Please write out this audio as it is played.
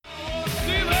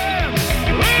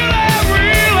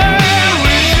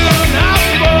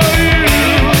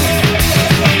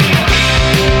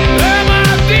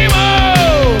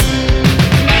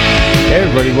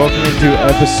to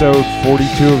episode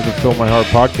 42 of the Fill My Heart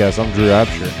podcast. I'm Drew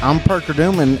Absher. I'm Parker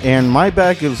Newman, and my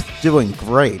back is doing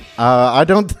great. I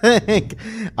don't think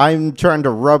I'm trying to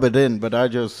rub it in, but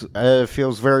it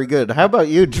feels very good. How about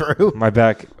you, Drew? My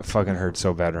back fucking hurts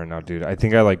so bad right now, dude. I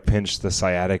think I pinched the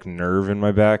sciatic nerve in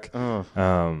my back. Oh.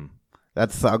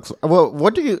 That sucks.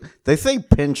 Well, they say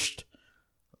pinched.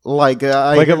 Like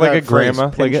a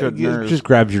grandma, it just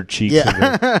grabs your cheeks.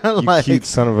 Yeah, you cute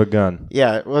son of a gun.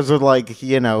 Yeah, was it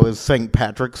is St.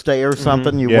 Patrick's Day or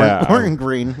something? You weren't wearing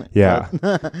green. Yeah,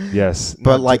 yes,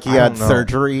 but you had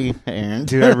surgery, and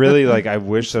dude, I really I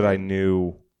wish that I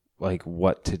knew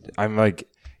what to. I'm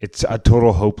it's a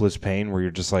total hopeless pain where you're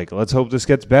just let's hope this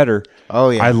gets better. Oh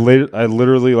yeah, I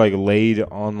literally laid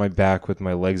on my back with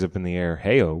my legs up in the air,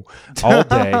 hey-o, all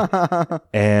day,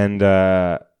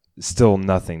 and. Still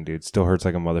nothing, dude. Still hurts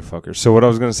like a motherfucker. So what I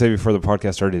was going to say before the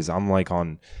podcast started is I'm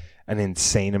on an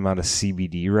insane amount of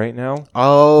CBD right now.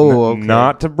 Oh, okay.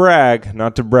 Not to brag.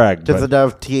 Does it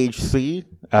have THC?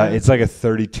 It's a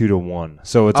 32-1.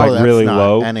 So it's really not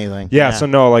low. Anything. Yeah, so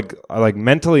no,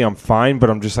 mentally I'm fine, but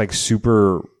I'm just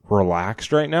super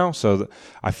relaxed right now. So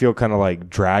I feel kind of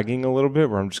dragging a little bit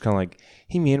where I'm just kind of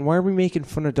hey man, why are we making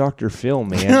fun of Dr. Phil,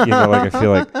 man? I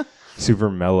feel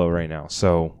super mellow right now.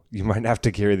 So you might have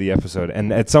to carry the episode.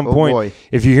 And at some point,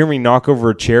 if you hear me knock over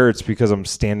a chair, it's because I'm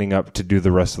standing up to do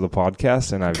the rest of the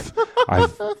podcast, and I've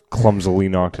clumsily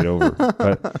knocked it over.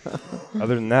 But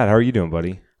other than that, how are you doing,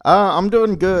 buddy? I'm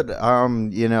doing good.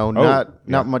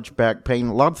 Not much back pain,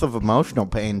 lots of emotional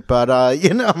pain, but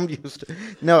I'm used to.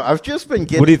 No, I've just been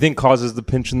getting. What do you think causes the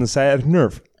pinch in the sciatic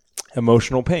nerve?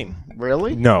 Emotional pain.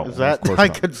 Really? No. Is that I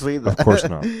could see that. Of course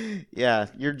not. Yeah,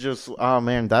 you're just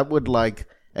man, that would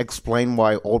explain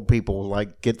why old people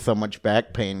get so much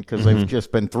back pain because they've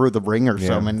just been through the ringer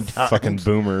so many times. Fucking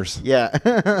boomers. Yeah.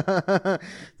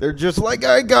 They're just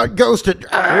I got ghosted.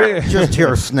 Just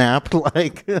hear a snap.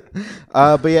 But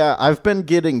yeah, I've been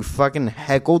getting fucking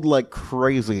heckled like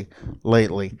crazy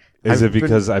lately. Is it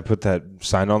because I put that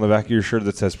sign on the back of your shirt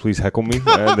that says, please heckle me?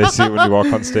 And they see it when you walk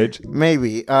on stage?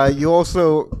 Maybe. You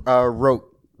also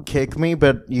wrote kick me,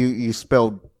 but you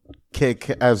spelled kick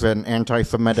as an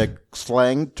anti-Semitic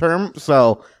slang term,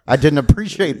 so I didn't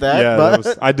appreciate that. Yeah,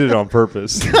 I did it on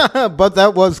purpose. But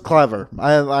that was clever.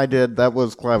 I did. That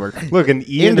was clever. Look, an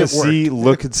E and a C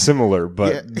look similar,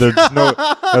 but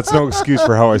that's no excuse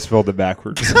for how I spelled it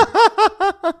backwards.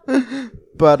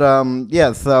 But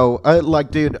yeah, so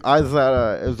dude, I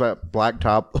was at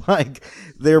Blacktop.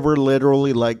 There were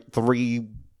literally three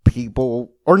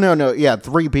people, or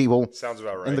three people. Sounds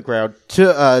about right. In the crowd.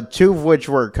 Two of which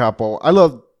were a couple.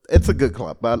 It's a good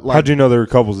club, but how'd you know they were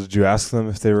couples? Did you ask them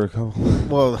if they were a couple?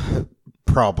 Well,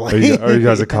 probably. Are you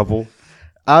guys a couple?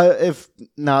 If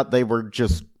not, they were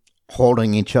just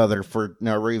holding each other for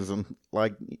no reason.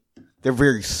 They're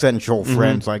very sensual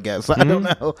friends, I guess. I don't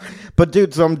know. But,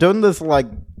 dude, so I'm doing this,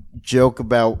 joke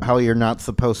about how you're not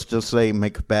supposed to say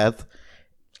Macbeth.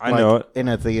 I know it. In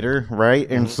a theater, right?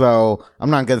 And so, I'm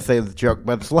not going to say the joke,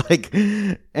 but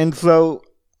it's and so,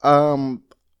 I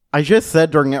just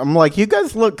said during it, I'm you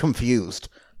guys look confused.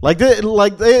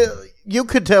 You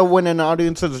could tell when an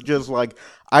audience is just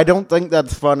I don't think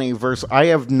that's funny versus I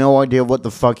have no idea what the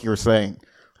fuck you're saying,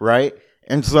 right?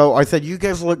 And so I said, you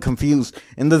guys look confused.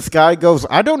 And this guy goes,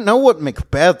 I don't know what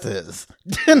Macbeth is.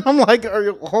 And I'm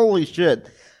holy shit.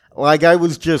 I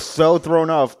was just so thrown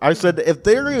off. I said, if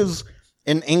there is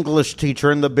an English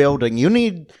teacher in the building, you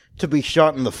need to be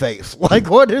shot in the face.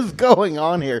 What is going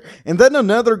on here? And then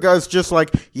another guy's just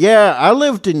yeah, I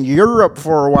lived in Europe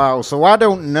for a while, so I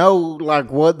don't know,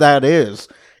 what that is.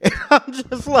 And I'm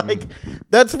just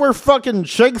that's where fucking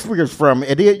Shakespeare's from,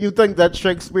 idiot. You think that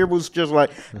Shakespeare was just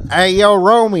hey, yo,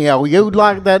 Romeo, you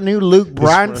like that new Luke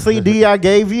Bryan CD I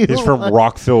gave you? He's from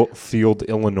Rockfield,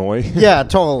 Illinois. Yeah,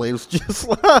 totally. It's just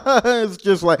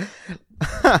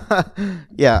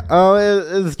yeah.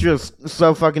 It's just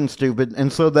so fucking stupid.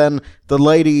 And so then the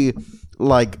lady,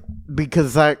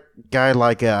 because that guy,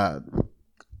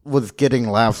 was getting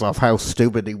laughs off how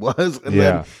stupid he was. And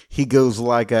then he goes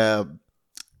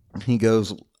he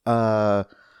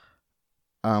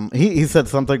said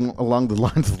something along the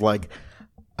lines of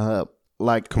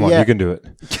come on, you can do it.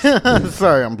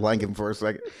 Sorry, I'm blanking for a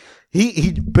second.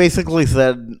 He basically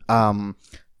said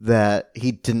that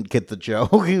he didn't get the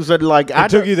joke. He said it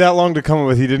took you that long to come up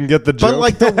with he didn't get the joke.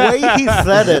 But the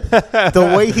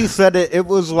way he said it, it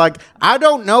was I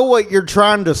don't know what you're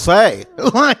trying to say.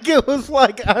 It was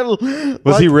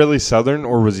was he really Southern,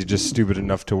 or was he just stupid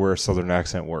enough to where a Southern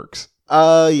accent works?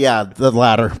 Yeah, the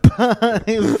latter.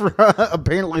 He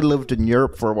apparently lived in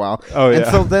Europe for a while. Oh, yeah. And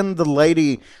so then the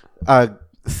lady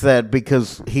said,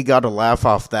 because he got a laugh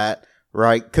off that,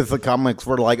 right? Because the comics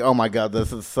were like, oh my god,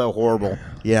 this is so horrible,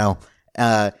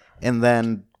 and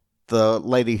then the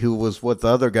lady who was with the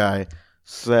other guy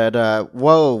said,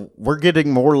 whoa, we're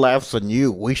getting more laughs than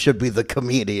you. We should be the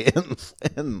comedians.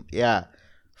 And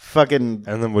fucking.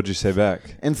 And then what'd you say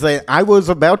back? And say, I was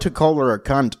about to call her a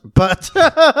cunt, but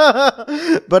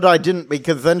but I didn't,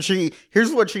 because then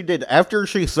here's what she did. After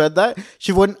she said that,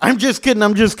 she went, I'm just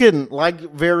kidding. Like,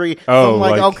 very, I'm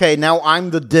like, okay, now I'm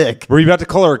the dick. Were you about to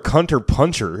call her a cunt or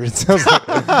puncher? It sounds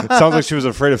like she was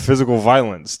afraid of physical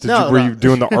violence. Were you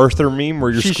doing the Arthur meme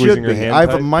where you're squeezing her hand? I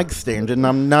have a mic stand, and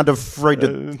I'm not afraid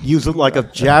to use it like a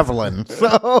javelin.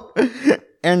 So,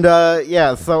 and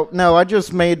so no, I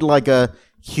just made like a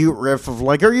cute riff of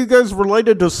like, are you guys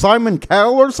related to Simon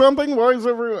Cowell or something? Why is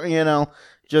everyone,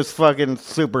 just fucking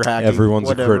super hacky? Everyone's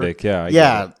whatever. a critic,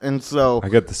 yeah. And so I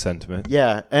get the sentiment.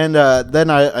 Yeah, and then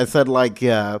I said like,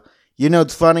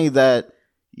 it's funny that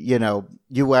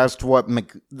you asked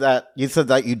you said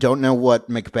that you don't know what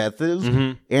Macbeth is,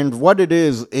 and what it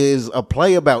is a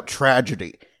play about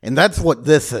tragedy, and that's what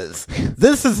this is.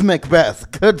 This is Macbeth,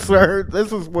 good sir.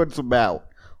 This is what it's about.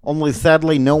 Only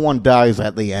sadly, no one dies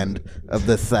at the end of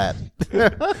this set.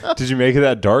 Did you make it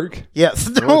that dark? Yes,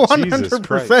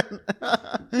 100%.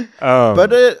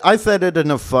 But I said it in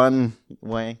a fun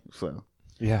way. So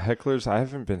yeah, hecklers. I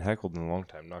haven't been heckled in a long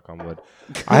time. Knock on wood.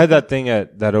 I had that thing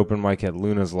at that open mic at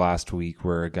Luna's last week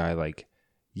where a guy like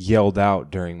yelled out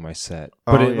during my set,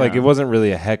 but it wasn't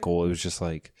really a heckle. It was just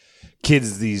like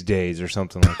kids these days or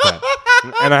something like that.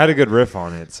 And I had a good riff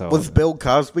on it. So was Bill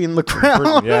Cosby in the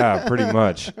crowd? Pretty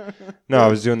much. No, I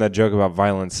was doing that joke about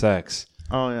violent sex.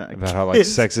 Oh yeah, about how like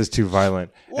sex is too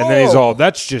violent, and then he's all,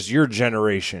 "That's just your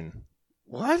generation."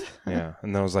 What? Yeah,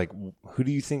 and I was like, "Who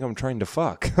do you think I'm trying to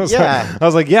fuck?" I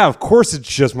was like, "Yeah, of course it's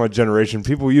just my generation.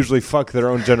 People usually fuck their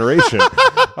own generation."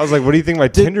 I was like, "What do you think my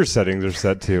Tinder settings are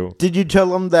set to?" Did you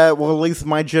tell him that? Well, at least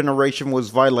my generation was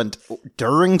violent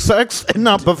during sex and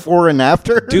not before and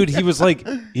after. Dude, he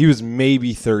was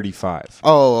maybe 35.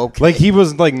 Oh, okay. Like he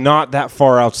was like not that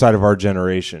far outside of our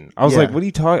generation. I was like, "What are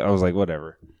you talking?" I was like,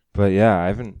 "Whatever." But yeah,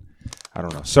 I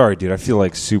don't know. Sorry, dude. I feel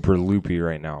like super loopy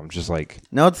right now. I'm just like...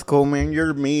 No, it's cool, man.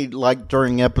 You're me, like,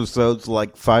 during episodes,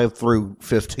 like, 5 through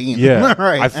 15. Yeah.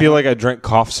 Right. I feel like I drank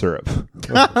cough syrup.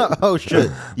 Oh,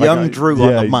 shit. Young Drew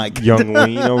on the mic. Young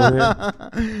Lean over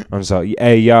here. I'm sorry.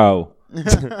 Hey, yo.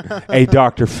 Hey,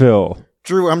 Dr. Phil.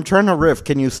 Drew, I'm trying to riff.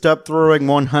 Can you stop throwing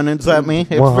 100s at me?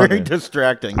 It's 100. Very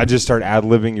distracting. I just start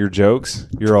ad-libbing your jokes.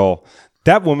 You're all...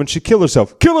 That woman should kill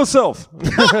herself. Kill herself.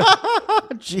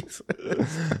 Jesus.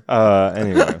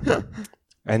 Anyway,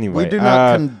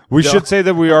 we should say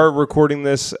that we are recording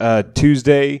this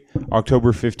Tuesday,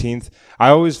 October 15th. I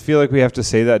always feel like we have to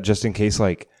say that just in case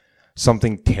like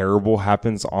something terrible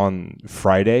happens on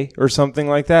Friday or something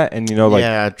like that. And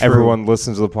everyone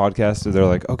listens to the podcast and they're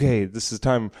like, okay, this is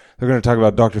time. They're going to talk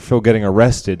about Dr. Phil getting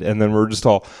arrested. And then we're just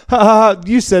all, ha,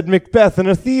 you said Macbeth in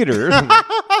a theater.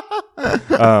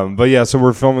 But yeah, so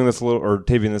we're filming this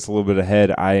taping this a little bit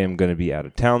ahead. I am going to be out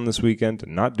of town this weekend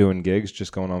and not doing gigs,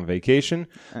 just going on vacation.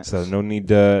 Nice. So no need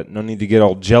to get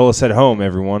all jealous at home,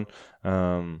 everyone.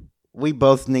 We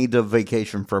both need a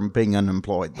vacation from being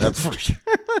unemployed. That's for sure.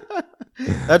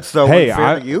 That's so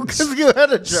unfair to you because you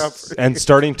had a job. And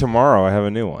starting tomorrow, I have a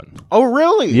new one. Oh,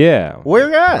 really? Yeah.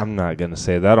 Where at? I'm not going to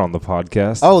say that on the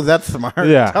podcast. Oh, that's smart.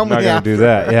 Yeah, I'm not going to do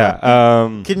that.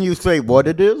 Yeah. Can you say what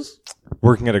it is?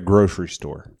 Working at a grocery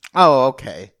store. Oh,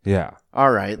 okay. Yeah.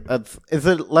 All right.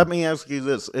 Let me ask you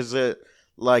this. Is it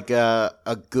like a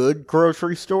good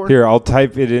grocery store? Here, I'll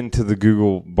type it into the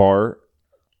Google bar.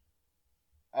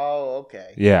 Oh,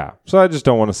 okay. Yeah. So I just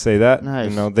don't want to say that.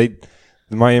 Nice.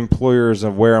 My employer is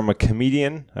aware I'm a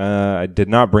comedian. I did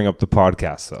not bring up the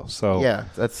podcast though. So yeah,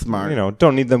 that's smart.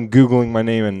 Don't need them Googling my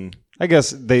name, and I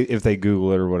guess if they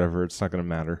Google it or whatever, it's not going to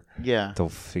matter. Yeah, they'll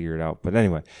figure it out. But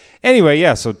anyway,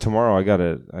 yeah. So tomorrow I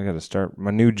gotta start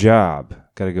my new job.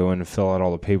 Got to go in and fill out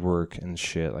all the paperwork and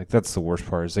shit. Like that's the worst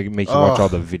part. Is they make you watch all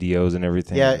the videos and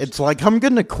everything. Yeah, it's like I'm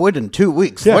gonna quit in 2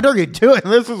 weeks. Yeah. What are you doing?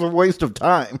 This is a waste of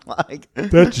time. Like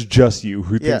that's just you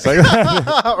who thinks like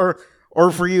that. Or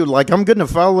for you, like, I'm going to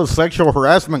file a sexual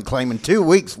harassment claim in 2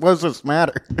 weeks. What does this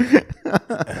matter?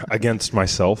 Against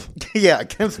myself? Yeah,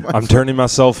 against myself. I'm turning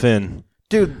myself in.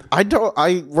 Dude,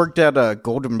 I worked at a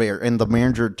Golden Bear, and the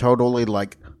manager totally,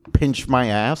 like, pinched my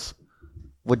ass.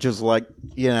 Which is, like,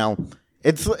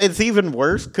 it's even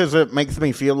worse because it makes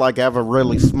me feel like I have a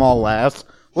really small ass.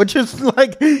 Which is,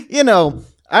 like,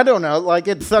 I don't know. Like,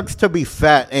 it sucks to be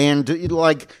fat and,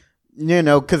 like...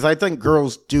 because I think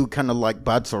girls do kind of like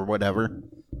butts or whatever,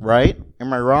 right?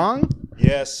 Am I wrong?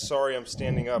 Yes, sorry, I'm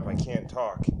standing up. I can't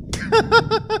talk.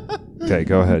 Okay,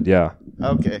 go ahead. Yeah.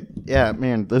 Okay. Yeah,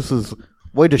 man, this is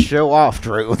way to show off,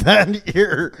 Drew, that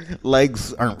your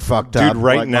legs aren't fucked up. Dude,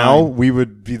 right like now, mine. we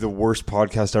would be the worst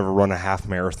podcast to ever run a half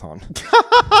marathon.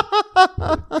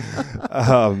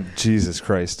 Jesus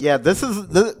Christ. Yeah,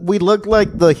 we look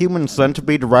like the human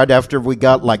centipede right after we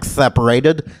got, like,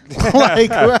 separated.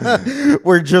 Like,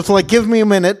 we're just like, give me a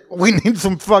minute. We need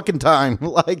some fucking time.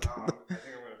 Like, I think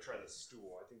I'm going to try the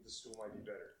stool. I think the stool might be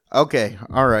better. okay,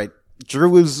 all right.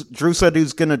 Drew said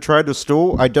he's going to try the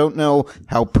stool. I don't know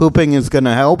how pooping is going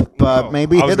to help, but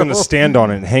maybe I was going to stand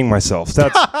on it and hang myself.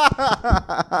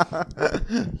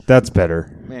 That's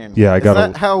better. Man, yeah, I got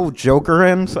Is that how Joker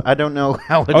ends? I don't know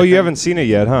how it Oh, you ends. haven't seen it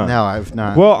yet, huh? No, I've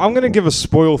not. Well, I'm going to give a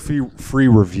spoil-free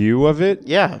review of it.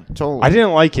 Yeah, totally. I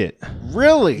didn't like it.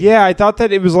 Really? Yeah, I thought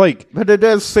that it was like... But it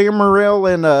has Sam Morril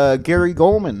and Gary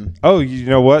Goldman. Oh, you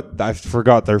know what? I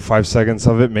forgot their 5 seconds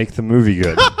of it make the movie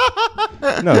good.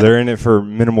 No, they're in it for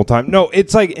minimal time. No,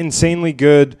 it's like insanely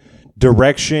good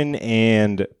direction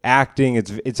and acting.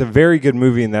 It's a very good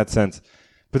movie in that sense.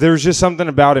 But there was just something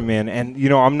about it, man. And you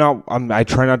know, I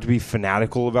try not to be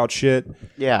fanatical about shit.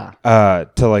 Yeah.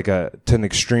 To an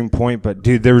extreme point. But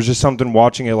dude, there was just something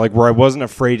watching it like where I wasn't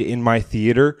afraid in my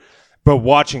theater, but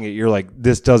watching it, you're like,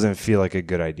 this doesn't feel like a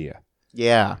good idea.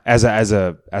 Yeah. As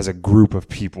a group of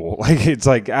people. Like, it's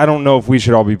like, I don't know if we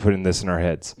should all be putting this in our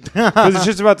heads. Because it's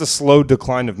just about the slow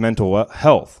decline of mental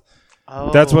health.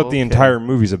 Oh, That's what the entire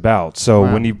movie's about. So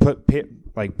Wow. when you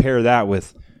pair that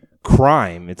with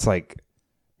crime, it's like,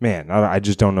 man, I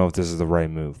just don't know if this is the right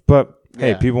move. But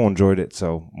hey, Yeah. people enjoyed it,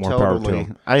 so more power to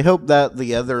them. I hope that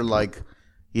the other, like,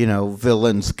 you know,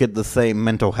 villains get the same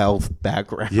mental health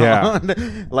background. Yeah.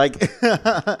 Like,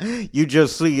 you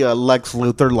just see Lex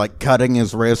Luthor, like, cutting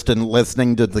his wrist and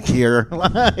listening to The Cure.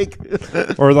 Like,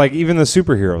 Or like even the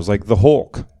superheroes, like the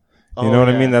Hulk. You know what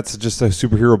I yeah. mean? That's just a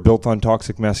superhero built on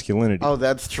toxic masculinity. oh,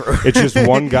 that's true. It's just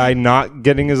one guy not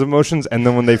getting his emotions, and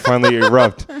then when they finally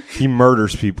erupt, he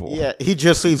murders people. Yeah, he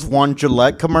just sees one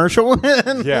Gillette commercial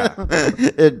and Yeah.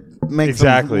 it makes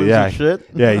Exactly. him lose Yeah. his shit.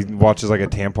 Yeah. He watches like a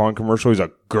tampon commercial. He's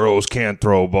like, "Girls can't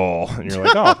throw a ball," and you're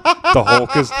like, "Oh,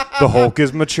 the Hulk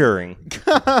is maturing."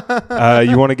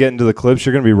 You want to get into the clips?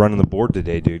 You're gonna be running the board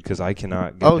today, dude, because I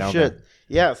cannot get down shit. there.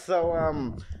 Yeah,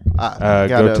 so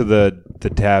Go to the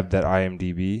tab that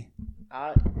IMDb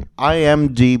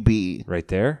IMDb. right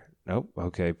there. Nope.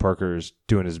 Okay, Parker's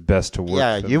doing his best to work.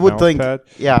 Yeah, the you would mouse think. pad.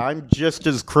 Yeah, I'm just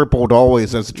as crippled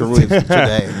always as Drew is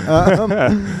today.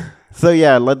 So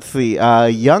yeah, let's see.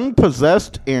 Young,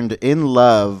 possessed, and in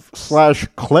love /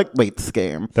 clickbait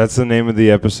scam. That's the name of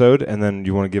the episode, and then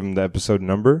you want to give him the episode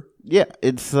number? Yeah,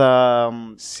 it's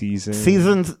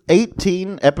Season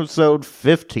 18, episode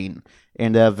 15.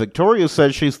 And Victoria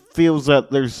says she feels that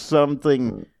there's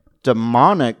something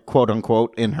demonic, quote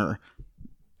unquote, in her.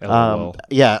 LOL.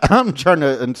 Yeah, I'm trying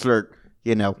to insert,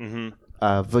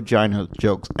 vagina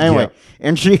jokes. Anyway,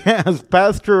 and she has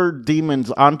passed her demons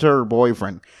onto her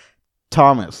boyfriend,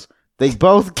 Thomas. They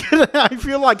both get, I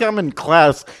feel like I'm in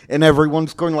class and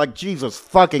everyone's going like, Jesus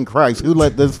fucking Christ, who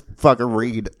let this fucker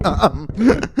read?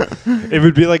 It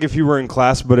would be like if you were in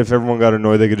class, but if everyone got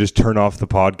annoyed, they could just turn off the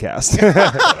podcast.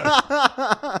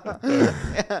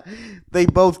 They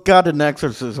both got an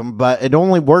exorcism, but it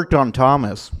only worked on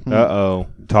Thomas. Uh-oh.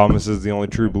 Thomas is the only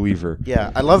true believer.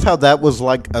 Yeah, I love how that was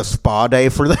like a spa day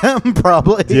for them,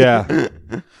 probably. Yeah.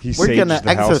 He We're saged going to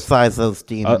the house. exorcise those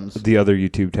demons. The other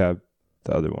YouTube tab.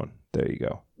 The other one. There you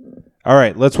go. All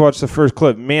right, let's watch the first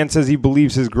clip. Man says he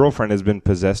believes his girlfriend has been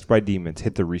possessed by demons.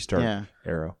 Hit the restart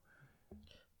arrow.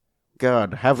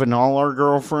 God, having all our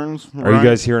girlfriends. Are you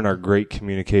guys hearing our great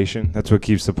communication? That's what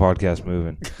keeps the podcast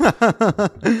moving.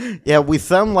 Yeah, we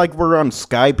sound like we're on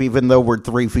Skype even though we're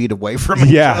 3 feet away from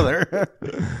each other.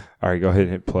 All right, go ahead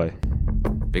and hit play.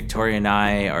 Victoria and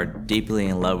I are deeply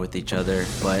in love with each other,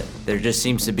 but there just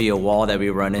seems to be a wall that we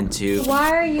run into. Why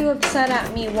are you upset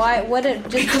at me? Why? What?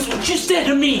 Because what you said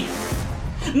to me!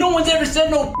 No one's ever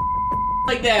said no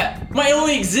like that! My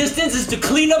only existence is to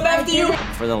clean up after you!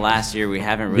 For the last year, we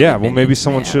haven't really Yeah, well, been maybe intimate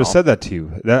someone at should have all. said that to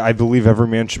you. That I believe every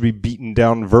man should be beaten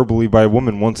down verbally by a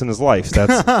woman once in his life.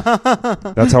 That's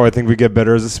how I think we get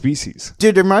better as a species.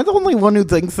 Dude, am I the only one who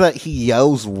thinks that he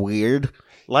yells weird?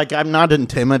 Like, I'm not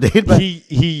intimidated. But He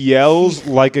yells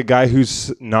like a guy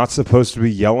who's not supposed to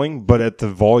be yelling, but at the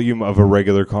volume of a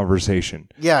regular conversation.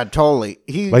 yeah, totally.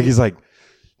 He's like,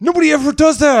 Nobody ever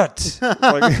does that.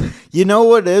 Like, You know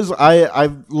what it is?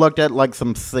 I've looked at like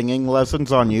some singing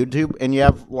lessons on YouTube, and you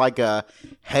have like a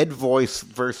head voice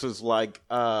versus like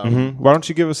why don't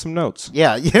you give us some notes?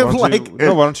 yeah, you Why have don't like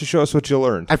why don't you show us what you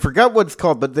learned? I forgot what it's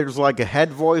called, but there's like a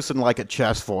head voice and like a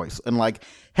chest voice, and like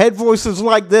head voice is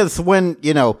like this when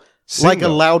Sing, like a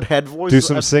though. loud head voice. Do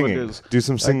some That's what it singing. is. Do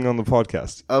some singing on the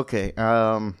podcast. Okay,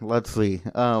 let's see.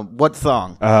 What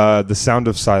song? The Sound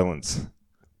of Silence.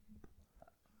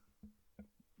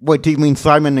 Wait, do you mean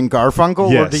Simon and Garfunkel,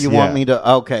 or Yes, do you yeah. want me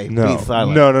to? Okay, No, be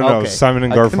silent. no. Okay. Simon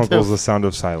and I can tell- Garfunkel's The Sound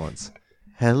of Silence.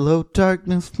 Hello,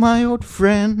 darkness, my old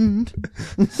friend.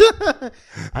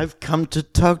 I've come to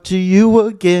talk to you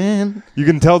again. You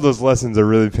can tell those lessons are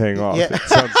really paying off. Yeah. It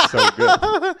sounds so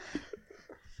good.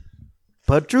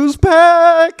 But Drew's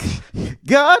back.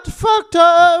 Got fucked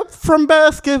up from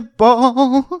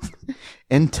basketball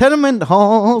and tenement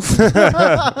halls. All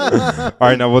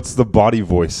right, now what's the body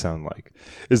voice sound like?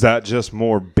 Is that just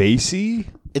more bassy?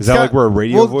 Is that like where a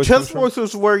radio voice comes chest from? voice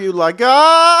is where you like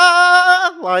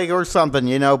like or something,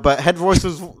 but head voice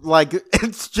is like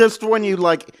it's just when you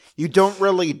like you don't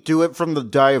really do it from the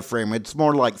diaphragm. It's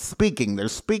more like speaking.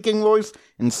 There's speaking voice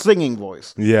and singing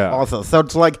voice. Yeah. Also, so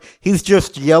it's like he's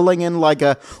just yelling in like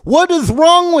a "What is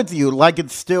wrong with you?" Like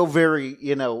it's still very,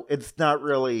 it's not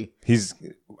really.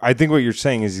 I think what you're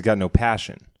saying is he's got no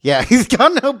passion. Yeah, he's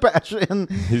got no passion.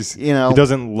 He He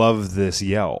doesn't love this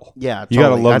yell. Yeah, You gotta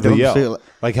totally. I love the don't yell. feel it.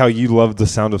 Like how you love The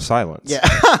Sound of Silence.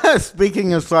 Yeah.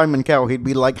 Speaking of Simon Cowell, he'd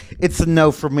be like, "It's a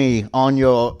no for me on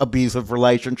your abusive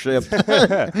relationship."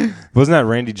 Wasn't that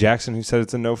Randy Jackson who said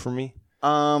it's a no for me?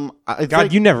 I God,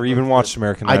 think- you never even watched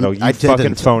American Idol. You I fucking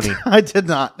didn't. phony. I did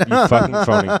not. You fucking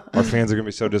phony. Our fans are gonna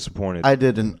be so disappointed. I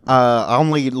didn't. I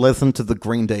only listened to the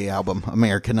Green Day album,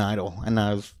 American Idol, and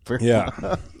I was very Yeah.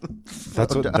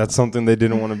 That's something they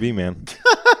didn't want to be, man.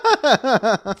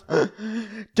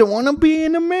 don't want to be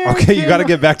an American. Okay, you got to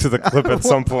get back to the clip at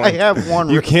some point. I have one.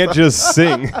 You can't just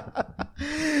sing.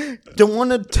 Don't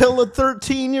want to tell a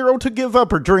 13-year-old to give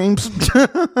up her dreams.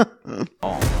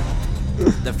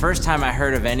 The first time I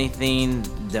heard of anything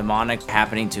demonic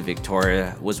happening to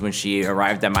Victoria was when she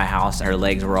arrived at my house and her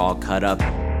legs were all cut up.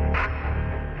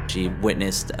 She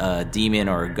witnessed a demon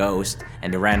or a ghost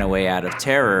and ran away out of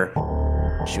terror.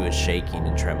 She was shaking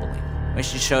and trembling. When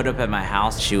she showed up at my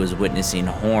house, she was witnessing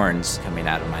horns coming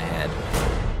out of my head.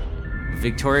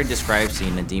 Victoria describes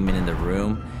seeing a demon in the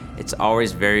room. It's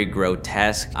always very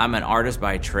grotesque. I'm an artist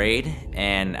by trade,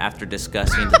 and after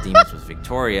discussing the demons with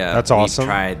Victoria, That's we awesome.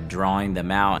 tried drawing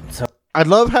them out. So I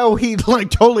love how he like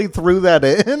totally threw that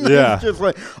in. Yeah. It's just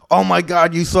like, oh my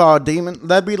God, you saw a demon.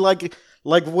 That'd be like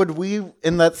would we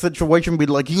in that situation be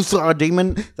like, you saw a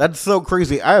demon? That's so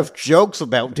crazy. I have jokes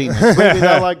about demons. Maybe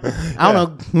that I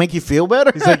don't know, make you feel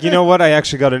better. He's like, you know what? I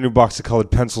actually got a new box of colored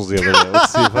pencils the other day.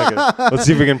 Let's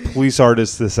see if we can police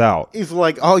artist this out. He's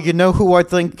like, oh, you know who I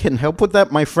think can help with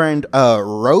that? My friend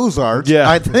Rose Art. Yeah.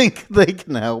 I think they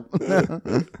can help.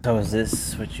 So is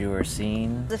this what you were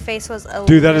seeing? The face was a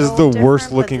Dude, that is the little worst different,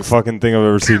 but looking this- fucking thing I've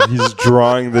ever seen. He's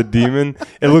drawing the demon.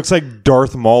 It looks like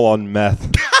Darth Maul on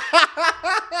meth.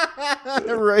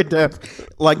 Right there.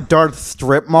 Like Darth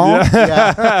Strip Mall.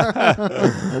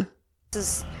 Yeah.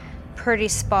 This is pretty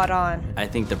spot on. I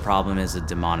think the problem is a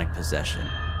demonic possession,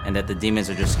 and that the demons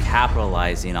are just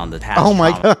capitalizing on the past Oh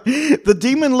my trauma. God. The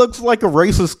demon looks like a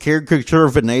racist caricature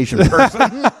of an Asian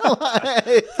person.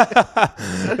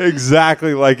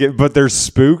 Exactly like it, but they're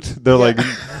spooked. They're like,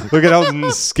 look at how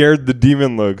scared the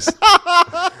demon looks.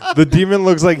 The demon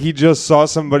looks like he just saw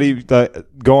somebody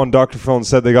go on Dr. Phil and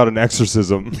said they got an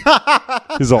exorcism.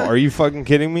 He's all, are you fucking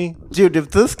kidding me? Dude,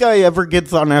 if this guy ever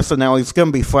gets on SNL, he's going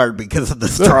to be fired because of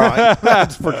this drawing.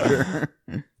 That's for sure.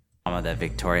 Trauma that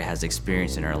Victoria has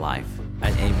experienced in her life. I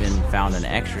even found an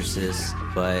exorcist,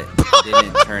 but it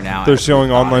didn't turn out. They're as we showing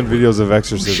thought online it would. videos of shutting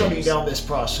exorcisms. down this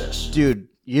process. Dude,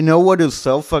 you know what is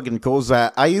so fucking cool is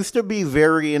that I used to be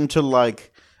very into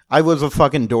I was a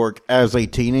fucking dork as a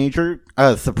teenager.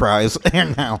 Surprise,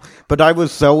 and now. But I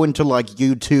was so into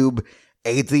YouTube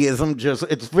atheism.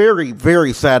 It's very,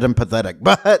 very sad and pathetic.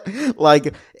 But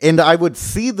and I would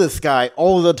see this guy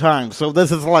all the time. So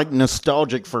this is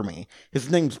nostalgic for me.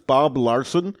 His name's Bob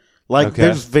Larson. Okay.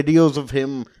 There's videos of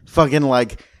him fucking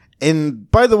and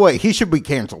by the way, he should be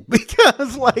canceled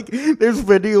because there's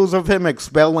videos of him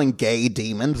expelling gay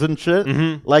demons and shit.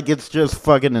 Mm-hmm. It's just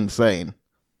fucking insane.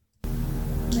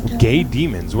 Gay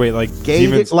demons? Wait, Gay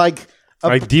demons? like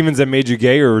Demons that made you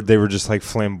gay, or they were just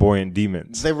flamboyant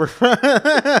demons? they were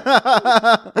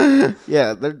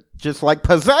yeah, they're just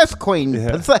possessed queen.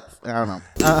 Yeah. Possessed. I don't know.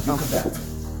 You come back.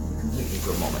 Completely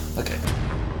for a moment. Okay.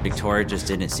 Victoria just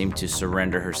didn't seem to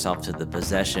surrender herself to the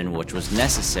possession, which was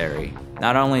necessary.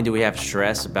 Not only do we have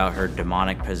stress about her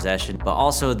demonic possession, but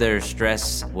also there's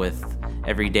stress with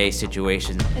everyday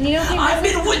situations. And you don't think I've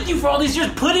been with you for all these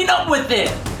years, putting up with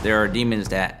it. There are demons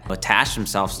that attach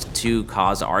themselves to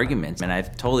cause arguments, and I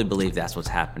totally believe that's what's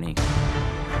happening.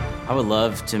 I would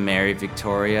love to marry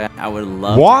Victoria. I would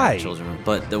love Why? to have children,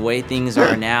 but the way things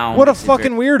are now... What a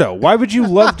fucking weirdo. Why would you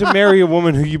love to marry a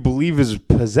woman who you believe is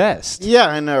possessed? Yeah,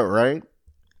 I know, right?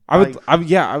 I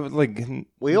would like...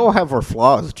 We all have our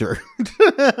flaws, Jared.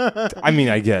 I mean,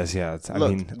 I guess, yeah.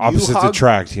 Look, Opposites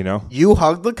attract, you know? You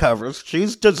hug the covers.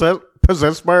 She's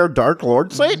possessed by our dark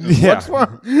lord Satan. Yeah. What's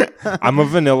wrong? I'm a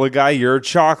vanilla guy. You're a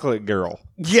chocolate girl.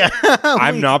 Yeah.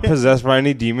 I'm not possessed by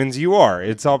any demons. You are.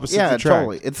 It's opposites attract.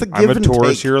 Totally. It's a I'm give a and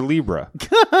Taurus. take. You're a Libra.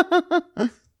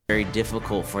 very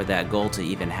difficult for that goal to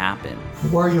even happen.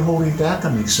 Why are you holding back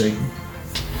on me, Satan?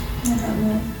 I don't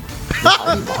know.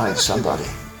 Hiding behind somebody.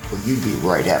 Well, you'd be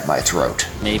right at my throat.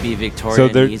 Maybe Victoria So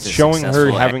they're needs a showing her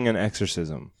successful having an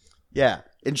exorcism. Yeah.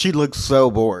 And she looks so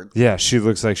bored. Yeah, she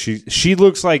looks like she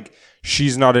looks like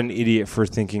she's not an idiot for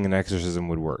thinking an exorcism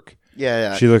would work.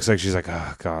 Yeah. She looks like she's like,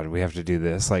 oh God, we have to do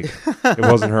this. Like it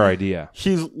wasn't her idea.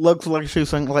 She looks like she's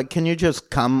saying, like, can you just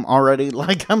come already?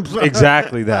 Like, I'm sorry.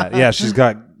 Exactly that. Yeah,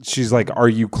 she's like, are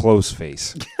you close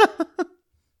face?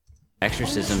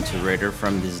 exorcism to rid her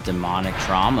from these demonic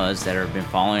traumas that have been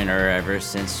following her ever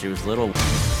since she was little.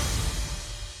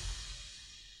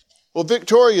 Well,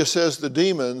 Victoria says the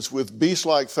demons with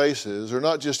beast-like faces are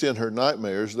not just in her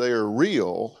nightmares, they are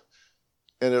real,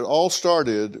 and it all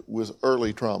started with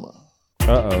early trauma.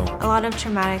 Uh-oh. A lot of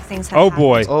traumatic things have Oh, happened.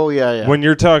 boy. Oh, yeah. When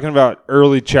you're talking about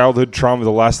early childhood trauma,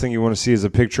 the last thing you want to see is a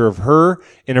picture of her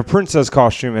in a princess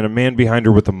costume and a man behind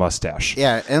her with a mustache.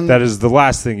 Yeah, and That is the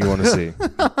last thing you want to see.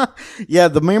 yeah,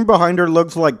 the man behind her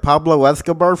looks like Pablo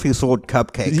Escobar if he sold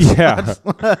cupcakes.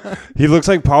 Yeah. He looks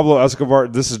like Pablo Escobar.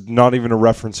 This is not even a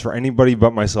reference for anybody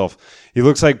but myself. He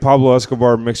looks like Pablo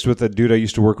Escobar mixed with a dude I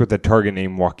used to work with at Target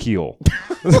named Wakil.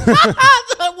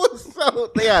 That was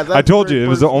so. Yeah, I told you, it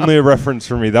was only a reference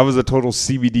for me. That was a total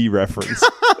CBD reference.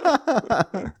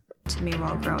 To me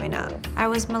while growing up. I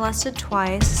was molested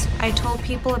twice. I told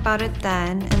people about it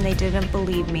then, and they didn't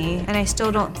believe me, and I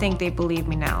still don't think they believe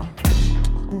me now.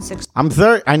 I'm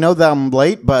sorry. I know that I'm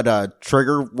late, but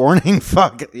trigger warning.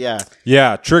 Fuck yeah.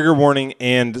 Yeah, trigger warning,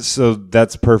 and so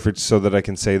that's perfect so that I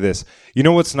can say this. You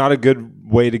know what's not a good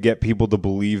way to get people to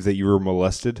believe that you were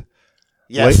molested?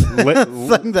 Yes.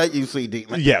 Saying that you see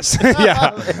demons. Yes.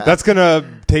 Yeah. That's going to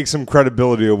take some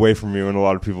credibility away from you in a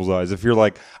lot of people's eyes. If you're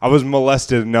like, I was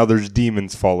molested and now there's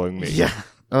demons following me. Yeah.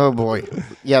 Oh boy.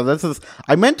 Yeah, this is.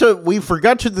 We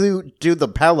forgot to do the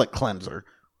palate cleanser.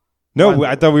 No,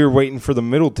 I thought we were waiting for the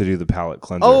middle to do the palate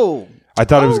cleanser. Oh. I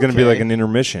thought it was going to be okay. like an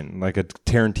intermission, like a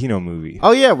Tarantino movie.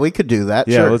 Oh yeah, we could do that.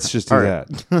 Yeah, sure. let's just do All right.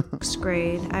 that. 6th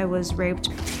grade, I was raped.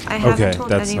 I haven't told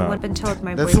that's anyone not- until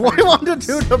my That's boyfriend. why I wanted to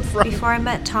do the front. Before I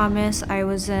met Thomas, I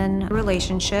was in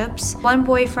relationships. One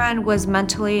boyfriend was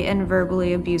mentally and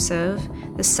verbally abusive.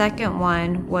 The second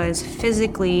one was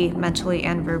physically, mentally,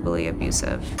 and verbally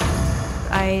abusive.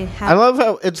 I love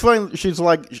how it's funny. She's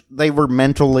like they were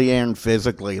mentally and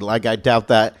physically. Like I doubt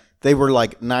that they were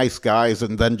like nice guys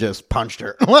and then just punched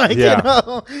her. Like Yeah. you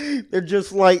know, they're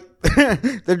just like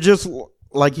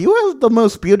you have the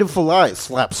most beautiful eyes.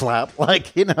 Slap, slap.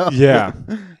 Like you know. Yeah.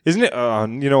 Isn't it?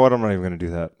 You know what? I'm not even going to do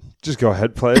that. Just go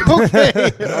ahead, play it.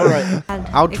 Okay. All right. had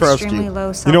I'll trust extremely you.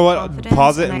 low You know what? self-confidence,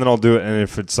 Pause it and then I'll do it. And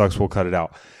if it sucks, we'll cut it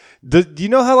out. Do you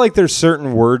know how like there's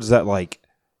certain words that like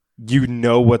you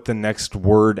know what the next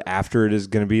word after it is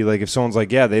going to be? Like if someone's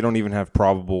like, yeah, they don't even have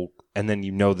probable, and then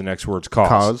you know the next word's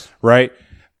cause. Right?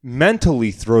 Mentally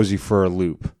throws you for a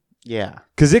loop. Yeah.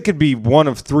 Because it could be one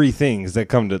of three things that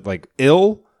come to like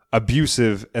ill,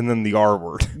 abusive, and then the R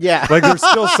word. Yeah. Like there's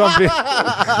still some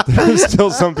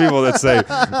people that say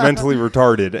mentally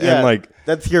retarded, Yeah. and like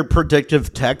that's your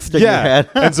predictive text in your head.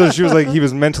 And so she was like, he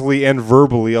was mentally and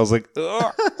verbally. I was like,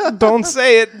 ugh, don't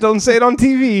say it on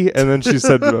TV. And then she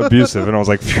said abusive, and I was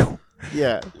like, phew.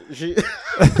 Yeah.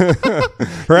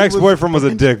 Her ex-boyfriend was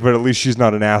a dick, but at least she's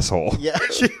not an asshole. Yeah.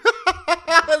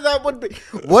 That would be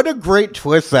what a great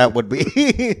twist that would be.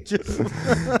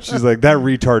 She's like, that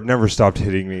retard never stopped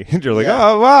hitting me. And you're like, Yeah.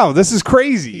 oh wow, this is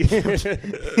crazy.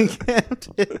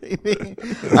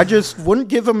 I just wouldn't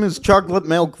give him his chocolate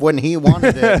milk when he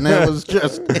wanted it, and it was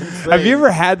just insane. Have you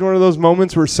ever had one of those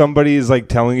moments where somebody is like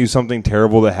telling you something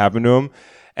terrible that happened to them,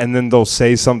 and then they'll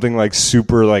say something like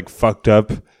super like fucked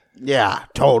up? Yeah,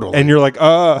 totally. And you're like,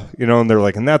 and they're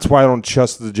like, and that's why I don't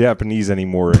trust the Japanese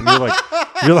anymore. And you're like,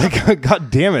 You're like, God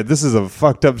damn it, this is a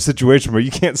fucked up situation, but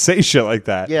you can't say shit like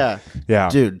that. Yeah. Yeah.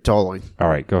 Dude, totally. All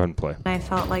right, go ahead and play. I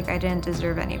felt like I didn't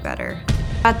deserve any better.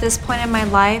 At this point in my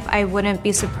life, I wouldn't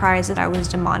be surprised that I was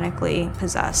demonically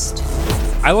possessed.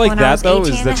 I like When I that, was though,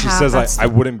 18 is and that a she half, says, that's I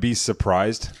wouldn't be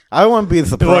surprised. I wouldn't be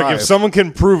surprised. Like, if someone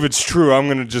can prove it's true, I'm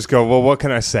going to just go, well, what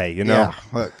can I say, you know? Yeah.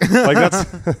 Look. Like,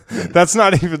 that's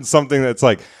not even something that's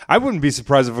like, I wouldn't be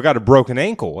surprised if I got a broken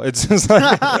ankle. It's just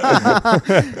like...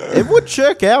 It would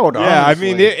check out, Yeah, honestly.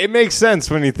 I mean, it makes sense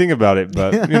when you think about it,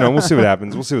 but, you know, we'll see what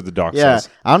happens. We'll see what the doc Yeah, says.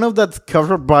 I don't know if that's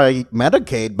covered by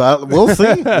Medicaid, but we'll see.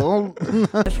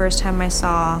 The first time I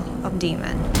saw a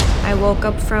demon, I woke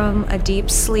up from a deep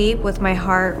sleep with my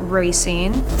heart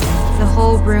racing. The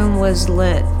whole room was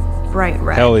lit bright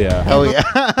red. Hell yeah. Hell yeah.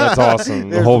 That's awesome.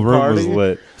 The There's whole a room was party.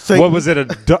 lit. So what you- was it?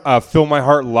 A Fill My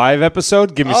Heart live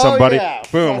episode? Give me somebody. yeah.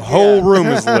 Boom. Fuck Whole yeah. room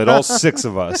is lit. All 6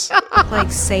 of us.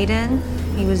 Like Satan,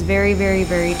 he was very, very,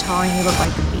 very tall and he looked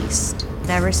like a beast. And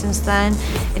ever since then,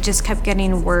 it just kept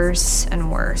getting worse and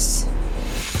worse.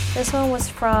 This one was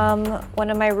from one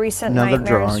of my recent Another nightmares.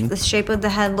 drawing. The shape of the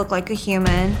head looked like a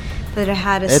human, but it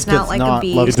had a It snout does like a not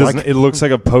beast. look It doesn't. like- It looks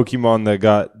like a Pokemon that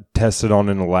got tested on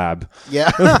in a lab. Yeah.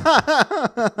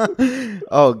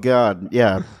 Oh, God.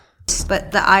 Yeah.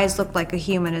 But the eyes looked like a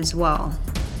human as well.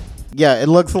 Yeah, it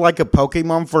looks like a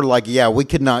Pokemon for like, yeah, we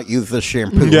could not use this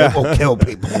shampoo. Yeah. It will kill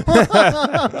people.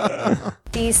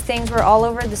 These things were all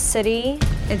over the city.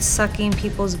 It's sucking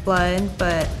people's blood,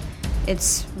 but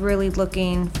it's really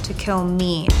looking to kill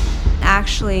me.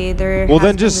 Actually, there. Well, has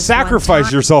then been just this one sacrifice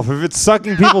time- yourself if it's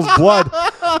sucking people's blood.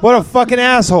 What a fucking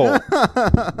asshole.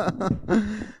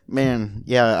 Man,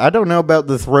 yeah, I don't know about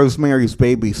this Rosemary's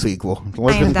Baby sequel.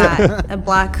 And that a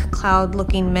black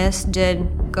cloud-looking mist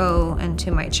did go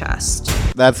into my chest.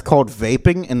 That's called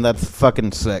vaping, and that's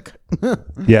fucking sick.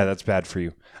 Yeah, that's bad for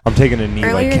you. I'm taking a knee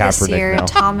Earlier like this Kaepernick year, now.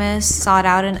 Thomas sought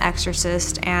out an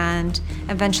exorcist and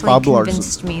eventually Bob Larson.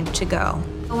 convinced me to go.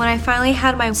 When I finally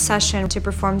had my session to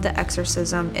perform the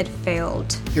exorcism, it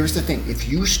failed. Here's the thing. If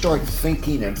you start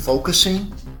thinking and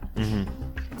focusing,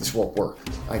 this won't work.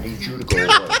 I need you to go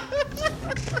away.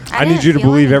 I need didn't you to feel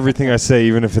believe anything. everything I say,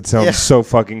 even if it sounds Yeah. so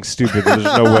fucking stupid. There's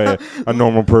no way a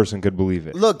normal person could believe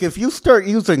it. Look, if you start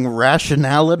using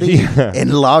rationality Yeah.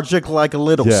 and logic like a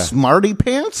little Yeah. smarty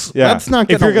pants, Yeah, that's not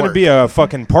going if to you're work. gonna be a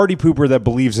fucking party pooper that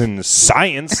believes in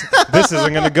science, this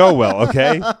isn't gonna go well,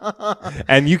 okay?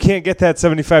 And you can't get that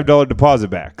 $75 deposit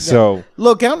back. So,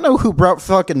 Look, I don't know who brought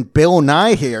fucking Bill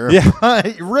Nye here. Yeah.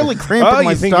 But you're really cramping oh,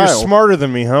 my you think style. you're smarter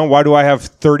than me, huh? Why do I have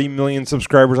 30 million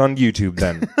subscribers on YouTube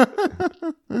then?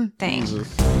 Thanks.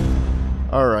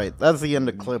 All right, that's the end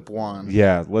of clip 1.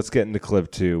 Yeah, let's get into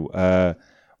clip 2.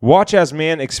 Watch as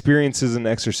man experiences an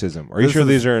exorcism. Are you This sure is-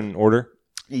 these are in order?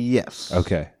 Yes.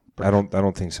 Okay, I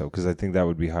don't think so because I think that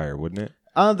would be higher, wouldn't it?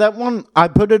 That one, I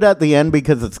put it at the end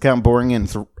because it's kind of boring and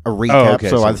it's a recap. Oh, okay,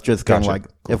 so so- I was just kind of gotcha.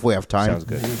 like, if we have time. Sounds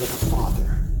good. You're the father.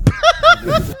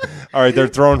 All right, they're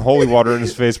throwing holy water in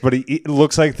his face, but it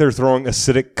looks like they're throwing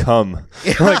acidic cum.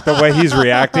 Like the way he's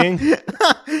reacting.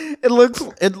 It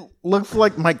looks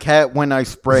like my cat when I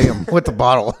spray him with the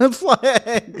bottle. It's like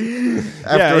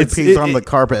after he pees on the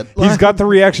carpet. He's got the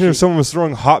reaction of someone was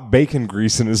throwing hot bacon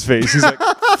grease in his face. He's like,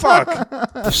 fuck.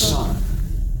 The Son.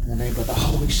 In the name of the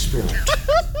Holy Spirit.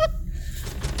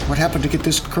 What happened to get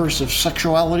this curse of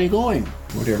sexuality going?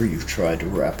 Whatever you've tried to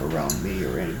wrap around me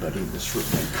or anybody in this room,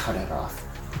 then cut it off.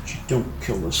 But you don't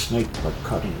kill the snake by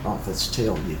cutting off its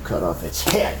tail. You cut off its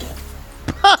head.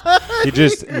 He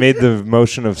just made the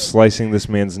motion of slicing this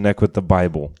man's neck with the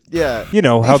Bible. Yeah. You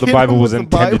know, how the Hit him Bible was with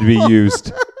the intended to be Bible.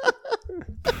 used.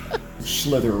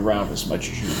 Slither around as much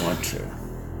as you want to.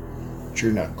 But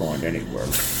you're not going anywhere.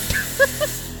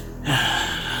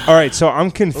 All right, so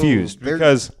I'm confused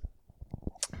because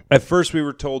at first we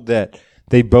were told that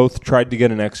they both tried to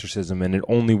get an exorcism and it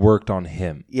only worked on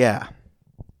him. Yeah.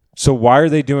 So why are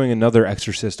they doing another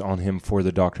exorcist on him for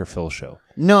the Dr. Phil show?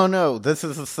 No, this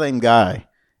is the same guy.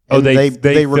 Oh, And they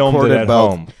filmed recorded it at both.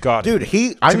 home. God, Dude,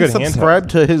 a I'm good subscribed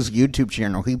to his YouTube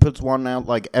channel. He puts one out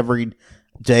like every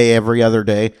day, every other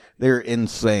day. They're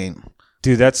insane.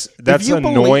 dude, that's you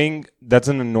annoying. That's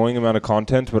an annoying amount of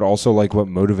content, but also like what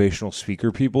motivational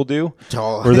speaker people do,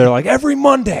 Totally. where they're like every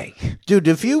Monday. Dude,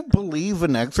 if you believe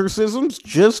in exorcisms,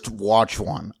 just watch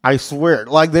one. I swear.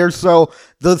 Like,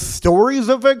 the stories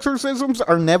of exorcisms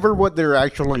are never what they're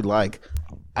actually like.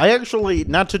 I actually,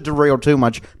 not to derail too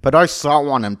much, but I saw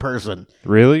one in person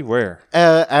Really? Where?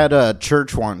 at a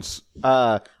church once.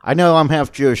 I know I'm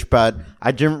half Jewish, but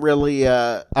I didn't really,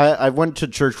 I went to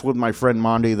church with my friend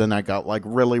Monty, then I got like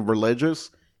really religious.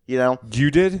 You know?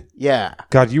 You did? Yeah.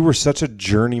 God, you were such a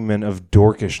journeyman of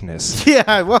dorkishness. Yeah,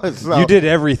 I was. So. You did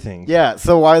everything. Yeah,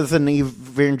 so I was an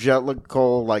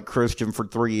evangelical, like, Christian for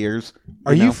 3 years.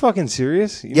 Are you fucking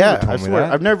serious? You Yeah, never told I me swear.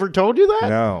 that. I've never told you that?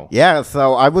 No. Yeah,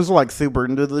 so I was, like, super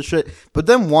into this shit. But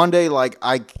then one day, like,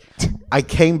 I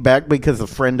came back because a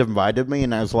friend invited me,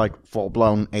 and I was, like,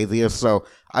 full-blown atheist. So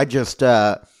I just,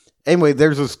 anyway,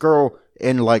 there's this girl,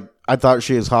 and, like, I thought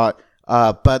she was hot.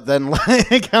 But then,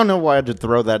 like, I don't know why I had to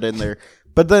throw that in there.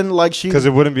 But then, like, she... Because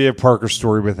it wouldn't be a Parker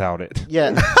story without it.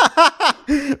 Yeah.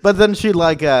 But then she,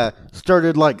 like,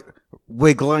 started, like,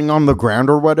 wiggling on the ground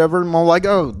or whatever. And I'm like,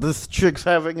 oh, this chick's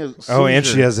having a seizure. Oh, and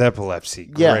she has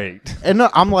epilepsy. Yeah. Great. And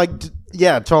I'm like,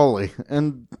 yeah, totally.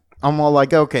 And I'm all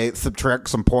like, okay, subtract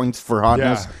some points for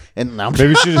hotness. Yeah. And I'm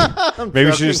Maybe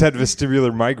she just had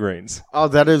vestibular migraines. Oh,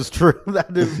 that is true.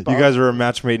 That is You guys are a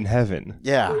match made in heaven.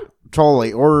 Yeah,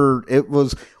 totally. Or it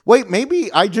was... Wait,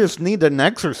 maybe I just need an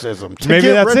exorcism to Maybe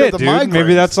get that's rid it, of the dude. migraines.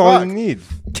 Maybe that's all Fuck. you need.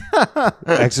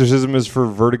 Exorcism is for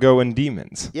vertigo and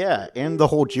demons. Yeah, and the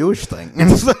whole Jewish thing.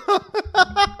 And so,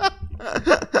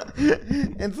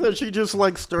 and so she just,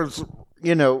 like, starts,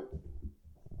 you know,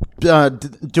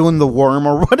 doing the worm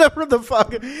or whatever the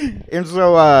fuck. And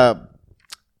so,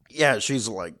 yeah, she's,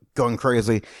 like, going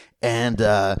crazy. And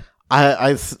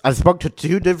I spoke to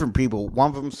two different people. One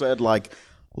of them said, like,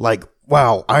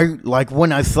 wow,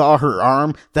 when I saw her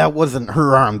arm, that wasn't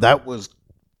her arm. That was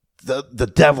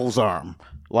the devil's arm.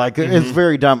 Like, it's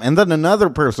very dumb. And then another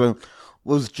person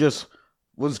was just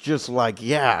like,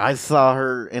 yeah, I saw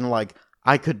her, and, like,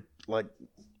 I could, like,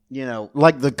 you know,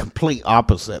 like the complete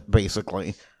opposite,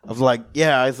 basically. Of, like,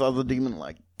 yeah, I saw the demon,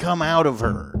 like, come out of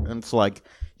her. And it's like,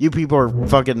 you people are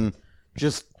fucking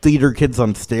just theater kids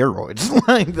on steroids.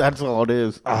 Like, that's all it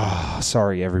is. Ah,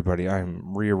 sorry, everybody.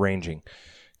 I'm rearranging.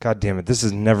 God damn it. This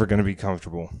is never going to be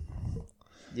comfortable.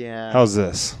 Yeah. How's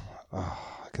this?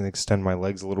 Oh, I can extend my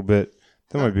legs a little bit.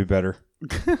 That might be better.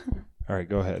 All right,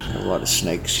 go ahead. A lot of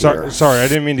snakes here. Sorry, I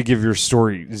didn't mean to give your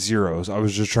story zeros. I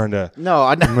was just trying to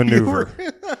maneuver.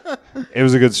 It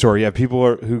was a good story. Yeah,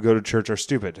 people who go to church are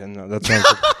stupid, and that's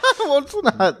Well,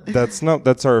 it's not.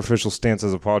 That's our official stance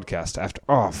as a podcast.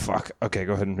 Oh fuck. Okay,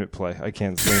 go ahead and hit play. I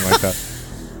can't sing like that.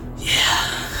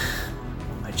 Yeah.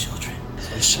 My children.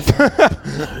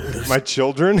 My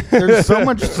children? There's so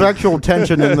much sexual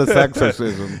tension in this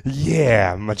exorcism.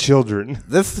 Yeah, my children.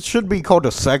 This should be called a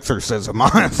sexorcism,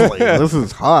 honestly. This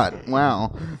is hot.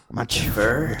 Wow. My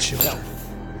children.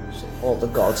 All the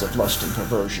gods of lust and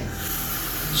perversion.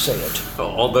 Say it.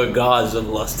 All the gods of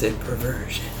lust and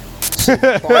perversion.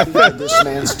 Bondage of this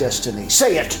man's destiny.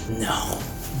 Say it. No.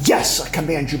 Yes, I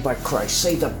command you by Christ.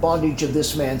 Say the bondage of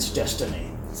this man's destiny.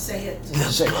 Say it.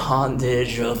 Say it.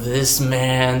 Bondage of this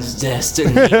man's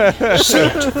destiny. Say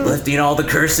it. Lifting all the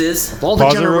curses. Of all the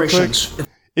Pause it real generations.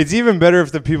 It's even better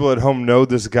if the people at home know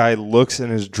this guy looks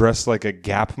and is dressed like a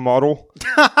Gap model.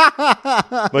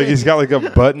 Like he's got like a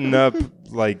button up,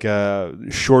 like a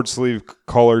short sleeve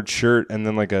collared shirt and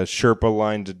then like a Sherpa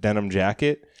lined denim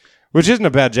jacket, which isn't a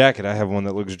bad jacket. I have one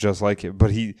that looks just like it,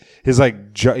 but he's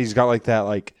got like that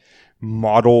like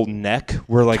model neck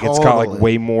where like it's got like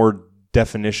way more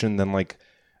definition than like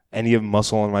any of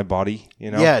muscle on my body,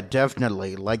 you know? Yeah,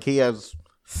 definitely. Like he has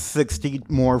 60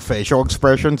 more facial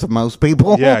expressions than most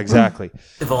people. Yeah, exactly.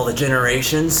 Of all the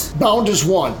generations. Bound as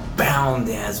one. Bound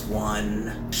as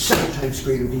one. 7 times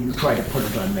greater than you try to put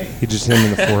it on me. He just hit him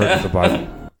in the forehead with the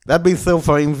Bible. That'd be so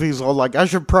funny if he's all like, I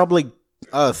should probably,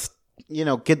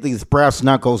 get these brass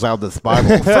knuckles out of this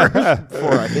Bible first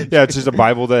before I hit Yeah, it's just a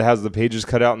Bible that has the pages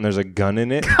cut out and there's a gun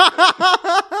in it.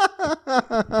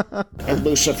 And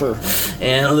Lucifer.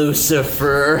 And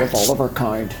Lucifer. With all of our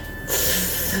kind.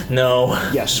 No.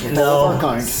 Yes, with all of our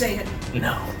kind. Say it.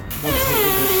 No.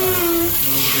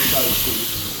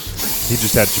 He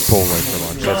just had Chipotle for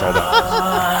lunch. That's all that.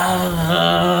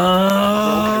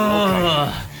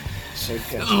 Say it.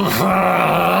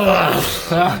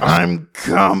 I'm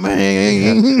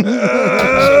coming.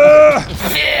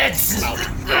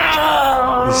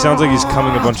 He sounds like he's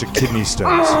coming a bunch of kidney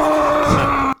stones.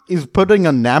 He's putting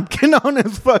a napkin on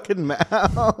his fucking mouth.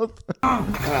 Come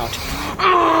out.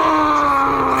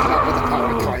 Come out with the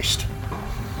power of Christ.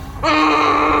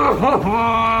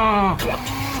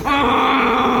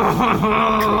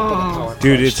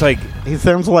 Dude, it's like... He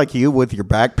sounds like you with your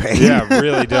back pain. Yeah, it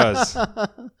really does.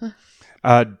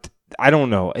 I don't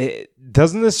know.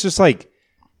 Doesn't this just like...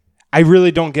 I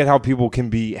really don't get how people can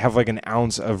have like an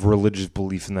ounce of religious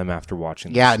belief in them after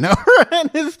watching this. Yeah, no, right?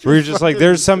 It's Where you're just like,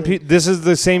 there's some people... This is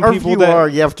the same or people if you that... are,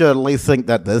 you have to at least think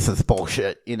that this is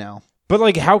bullshit, you know? But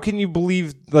like, how can you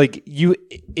believe... Like,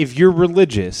 if you're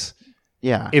religious...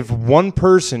 Yeah. If one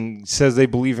person says they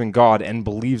believe in God and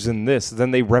believes in this,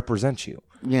 then they represent you.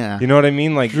 Yeah. You know what I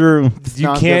mean? Like True. It's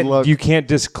not good luck. you can't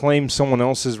disclaim someone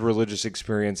else's religious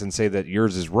experience and say that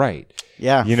yours is right.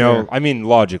 Yeah. You know, fair. I mean,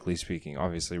 logically speaking,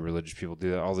 obviously religious people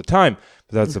do that all the time,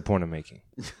 but that's the point I'm making.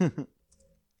 Come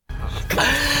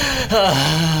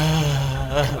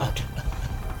out.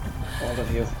 All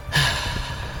of you.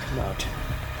 Come out.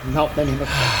 Melt many of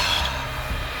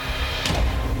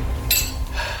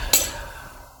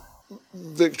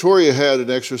Victoria had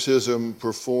an exorcism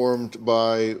performed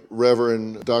by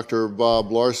Reverend Dr.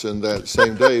 Bob Larson that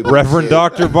same day. Reverend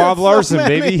Dr. Bob Larson,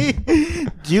 baby.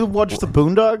 Do you watch the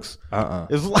Boondocks?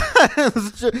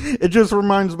 It just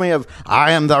reminds me of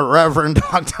I am the Reverend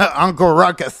Dr. Uncle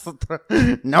Ruckus.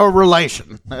 No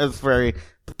relation. It's very,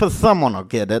 but someone will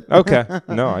get it. Okay.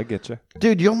 No, I get you.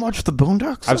 Dude, you don't watch the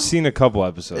Boondocks? I've seen a couple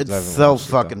episodes. I It's haven't so watched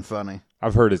it, though. fucking funny.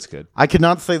 I've heard it's good. I could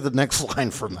not say the next line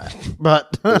from that,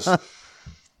 but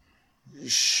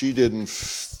She didn't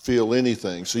feel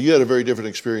anything. So you had a very different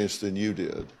experience than you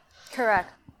did.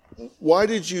 Correct. Why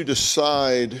did you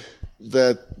decide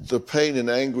that the pain and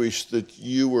anguish that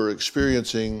you were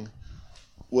experiencing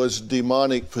was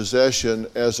demonic possession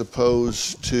as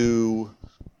opposed to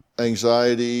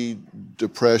anxiety,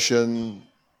 depression,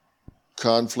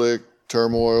 conflict,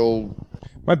 turmoil?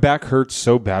 My back hurts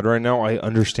so bad right now. I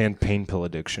understand pain pill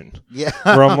addiction. yeah.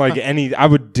 Where I'm like, I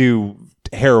would do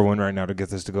heroin right now to get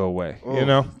this to go away. You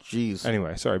know? Jeez.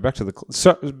 Anyway, sorry. Back to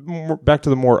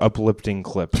the more uplifting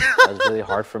clip. It was really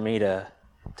hard for me to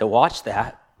watch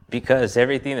that because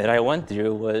everything that I went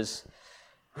through was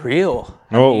real.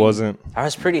 No, it wasn't. I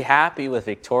was pretty happy with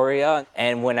Victoria,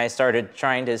 and when I started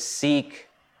trying to seek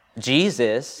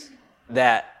Jesus,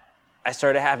 that I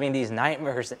started having these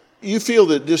nightmares. You feel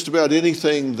that just about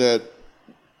anything that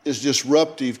is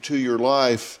disruptive to your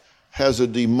life has a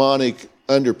demonic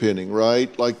underpinning,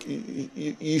 right? Like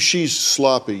she's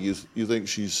sloppy. You think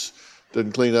she's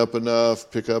doesn't clean up enough,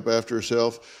 pick up after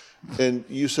herself, and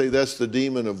you say that's the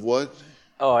demon of what?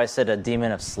 Oh, I said a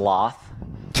demon of sloth.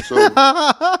 So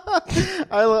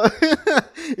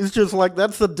It's just like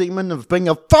that's the demon of being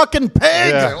a fucking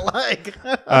pig. Yeah. Like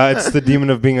It's the demon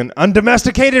of being an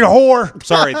undomesticated whore.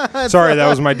 Sorry, that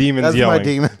was my demons That's my yelling.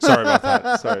 demon. Sorry about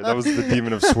that. Sorry, that was the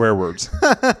demon of swear words.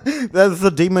 that's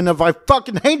the demon of I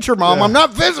fucking hate your mom. Yeah. I'm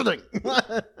not visiting.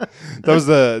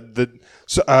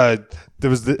 That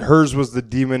was hers was the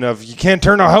demon of you can't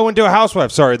turn a hoe into a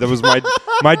housewife. Sorry, that was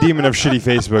my demon of shitty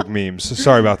Facebook memes.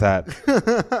 Sorry about that.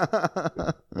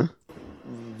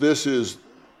 this is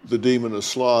the demon of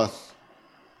sloth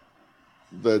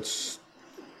that's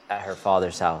At her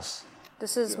father's house.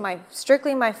 This is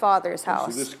strictly my father's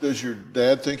house. does your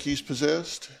dad think he's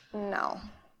possessed? No.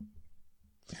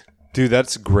 Dude,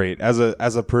 that's great. As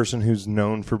a person who's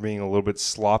known for being a little bit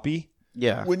sloppy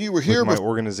Yeah. When you were here with my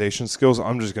organization skills,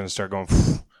 I'm just gonna start going.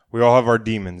 We all have our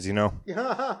demons, you know. You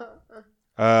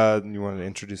want to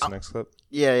introduce the next clip?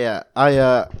 Yeah. I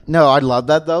love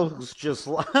that though. It's just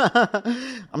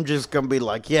I'm just gonna be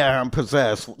like, yeah, I'm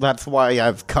possessed. That's why I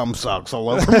have cum socks all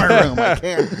over my room. I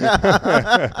can't.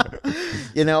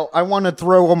 I want to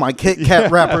throw all my Kit Kat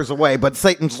wrappers away, but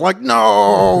Satan's like,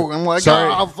 no. I'm like,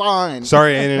 Sorry. oh, fine.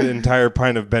 Sorry, and an entire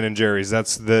pint of Ben and Jerry's.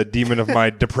 That's the demon of my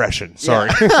depression. Sorry.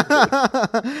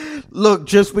 Look,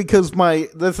 just because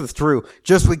this is true.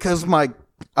 Just because my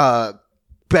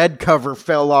bed cover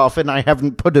fell off and I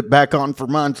haven't put it back on for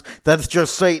months, that's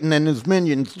just Satan and his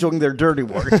minions doing their dirty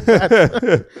work.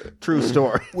 True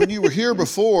story. When you were here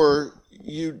before,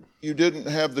 you didn't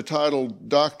have the title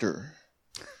doctor.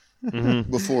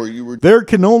 Before you were There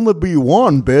can only be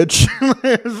one, bitch.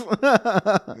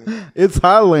 It's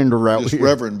Highlander out just here.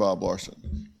 Reverend Bob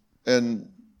Larson,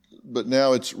 but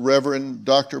now it's Reverend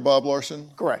Dr. Bob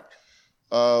Larson. Correct.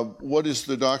 What is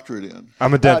the doctorate in?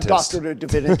 I'm a dentist. Doctorate of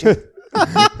Divinity.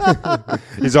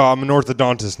 He's all, I'm an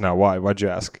orthodontist now. Why? Why'd you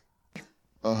ask?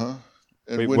 And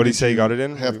Wait, when what did he did say he got it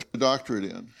in? Have a doctorate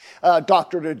in.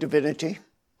 Doctorate of Divinity.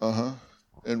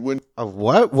 And when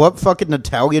What? What fucking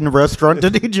Italian restaurant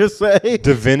did he just say?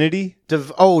 Divinity?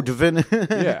 Divinity.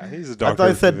 Yeah, he's a I doctor. thought I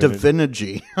of said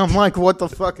divinity. divinity. I'm like, what the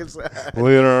fuck is that?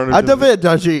 Leonardo. A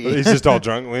divinity. He's just all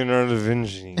drunk. Leonardo da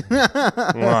Vinci.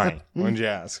 Why? Why'd you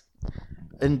ask?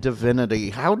 In divinity,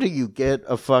 how do you get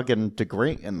a fucking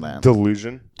degree in that?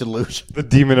 Delusion. Delusion. The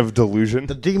demon of delusion.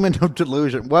 The demon of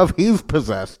delusion. Well, if he's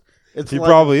possessed. It's He like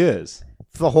probably is.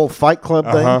 the whole Fight Club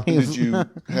thing. did you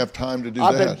have time to do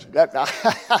I've that?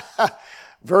 been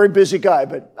very busy guy,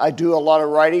 but I do a lot of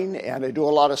writing and I do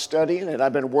a lot of studying, and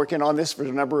I've been working on this for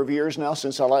a number of years now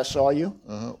since I last saw you.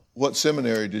 What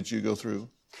seminary did you go through?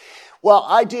 Well,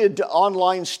 I did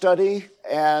online study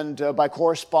and by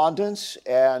correspondence,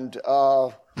 and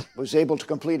was able to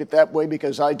complete it that way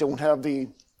because I don't have the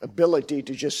ability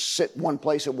to just sit one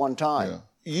place at one time. Yeah.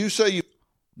 You say you.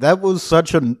 That was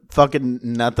such a fucking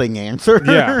nothing answer.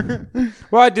 Yeah.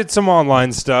 Well, I did some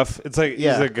online stuff. It's like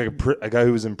Yeah. he's like a guy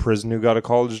who was in prison who got a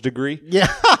college degree.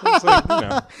 Yeah. It's like, you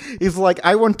know, He's like,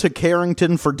 I went to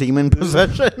Carrington for demon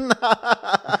possession.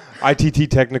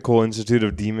 ITT Technical Institute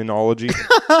of Demonology.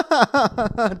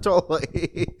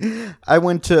 Totally. I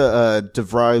went to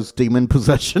DeVry's Demon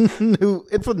Possession.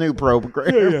 It's a new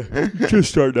program.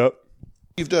 Just starting up.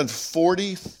 You've done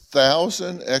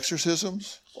 40,000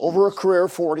 exorcisms. Over a career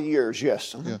of 40 years,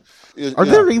 yes. Yeah. Are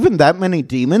there even that many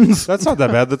demons? That's not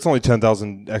that bad. That's only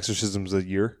 10,000 exorcisms a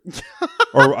year.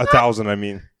 Or 1,000, I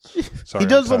mean. Sorry, He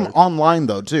does I'm them tired. online,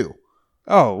 though, too.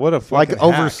 Oh, what a fucking Like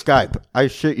over hack. Skype. I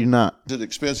shit you not. Is it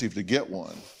expensive to get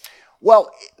one?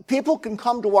 Well, people can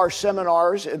come to our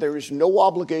seminars. There is no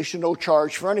obligation, no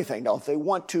charge for anything. Now, if they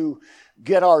want to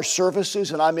get our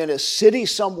services and I'm in a city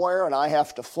somewhere and I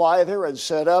have to fly there and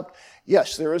set up,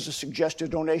 yes, there is a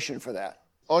suggested donation for that.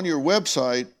 On your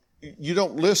website, you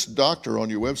don't list doctor on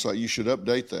your website. You should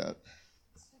update that.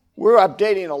 We're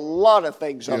updating a lot of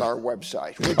things on our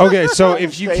website. Okay, so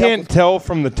if you Stay up can't with- tell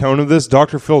from the tone of this,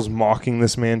 Dr. Phil's mocking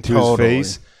this man to Totally.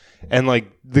 his face. And like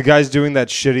the guy's doing that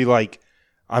shitty like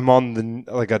I'm on the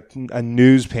like a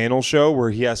news panel show where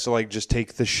he has to like just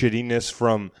take the shittiness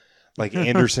from like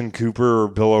Anderson Cooper or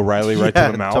Bill O'Reilly right Yeah,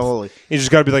 to the mouth. totally. You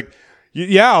just got to be like,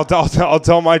 yeah, I'll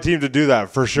tell my team to do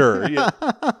that for sure. Yeah.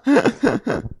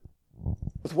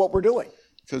 with what we're doing.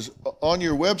 Because on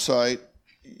your website,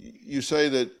 you say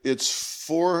that it's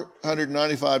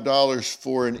 $495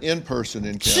 for an in-person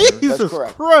encounter. Jesus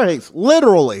correct. Christ.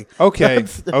 Literally. Okay,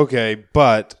 okay,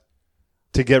 but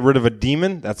to get rid of a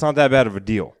demon, that's not that bad of a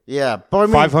deal. Yeah. But I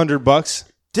mean, $500.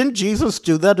 didn't Jesus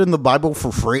do that in the Bible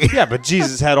for free? Yeah, but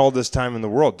Jesus had all this time in the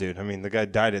world, dude. I mean, the guy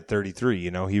died at 33,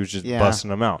 you know? He was just Yeah. busting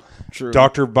them out. True.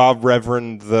 Dr. Bob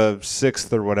Reverend the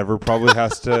 6th or whatever probably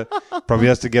has to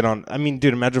get on. I mean,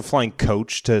 dude, imagine flying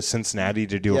coach to Cincinnati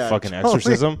to do Yeah, a fucking totally.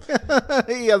 exorcism.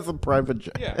 He has a private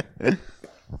jet. Yeah.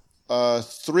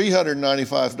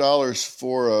 $395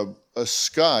 for a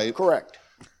Skype. Correct.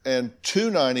 And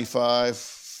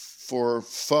 $295 for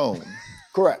phone.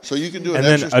 Correct. So you can do an And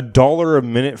then $1 a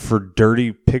minute for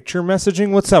dirty picture messaging?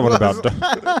 What's that one about?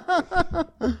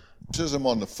 exorcism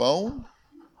on the phone.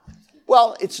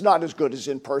 Well, it's not as good as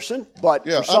in person, but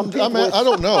Yeah, for some people, it's- I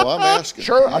don't know. I'm asking.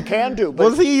 sure, I can do. But What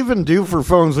does he even do for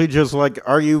phones? He just like,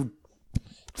 are you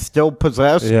still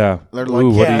possessed? Yeah. They're like,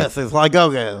 Ooh, what are you- yes. It's like,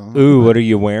 okay. Ooh, what are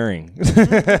you wearing?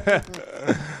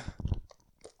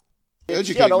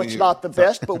 Educate me it's here. not the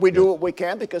best, but we do what we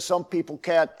can because some people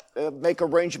can't make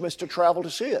arrangements to travel to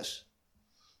see us.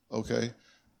 Okay.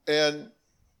 And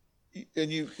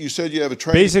you said you have a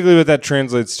training. Basically, what that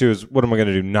translates to is, what am I going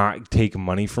to do? Not take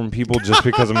money from people just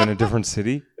because I'm in a different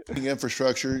city?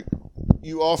 Infrastructure.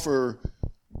 You offer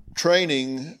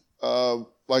training,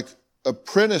 like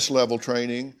apprentice level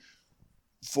training,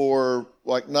 for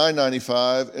like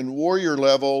 $9.95, and warrior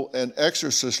level and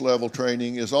exorcist level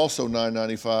training is also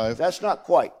 $9.95. That's not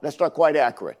quite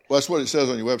accurate. Well, that's what it says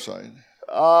on your website.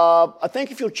 I think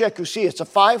if you'll check, you'll see it's a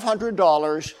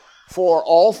 $500 for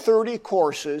all 30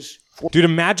 courses. Dude,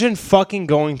 imagine fucking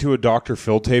going to a Dr.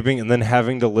 Phil taping and then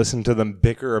having to listen to them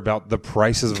bicker about the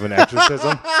prices of an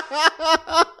exorcism.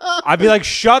 I'd be like,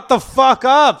 shut the fuck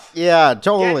up. Yeah,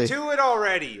 totally. Get to it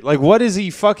already. Like, what is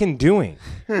he fucking doing?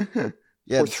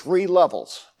 For 3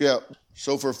 levels. Yeah.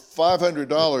 So for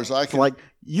 $500, I can. Like,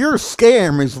 your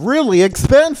scam is really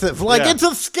expensive. Like, Yeah. it's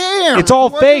a scam. It's all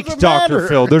What fake, does it Dr. matter?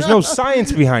 Phil. There's no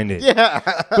science behind it. Yeah.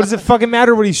 What does it fucking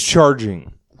matter what he's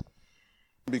charging?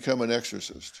 become an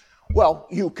exorcist. Well,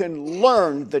 you can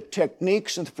learn the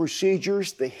techniques and the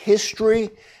procedures, the history,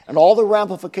 and all the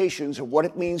ramifications of what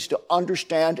it means to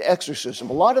understand exorcism.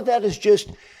 A lot of that is just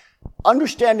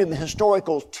understanding the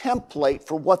historical template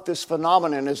for what this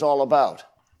phenomenon is all about.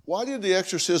 Why did the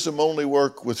exorcism only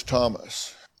work with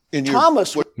Thomas?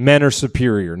 Thomas Men are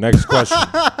superior. Next question.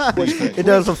 It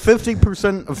has a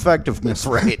 50% effectiveness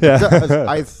rate. It does.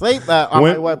 I say that on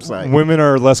my website. Women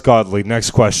are less godly.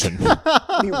 Next question.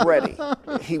 be ready.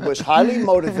 He was highly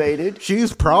motivated.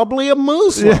 She's probably a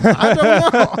Muslim. I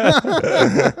don't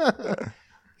know.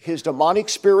 His demonic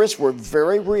spirits were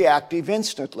very reactive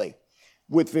instantly.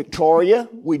 With Victoria,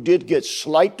 we did get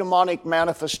slight demonic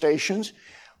manifestations,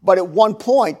 but at one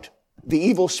point, the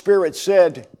evil spirit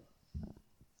said,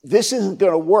 this isn't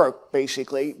going to work,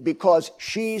 basically, because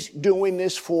she's doing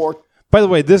this for... By the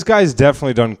way, this guy's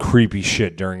definitely done creepy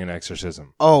shit during an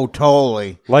exorcism. Oh,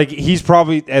 totally. Like, he's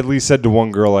probably at least said to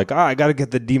one girl, like, I got to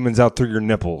get the demons out through your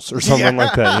nipples or something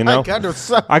like that, you know?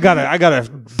 I gotta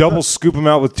double scoop them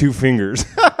out with 2 fingers.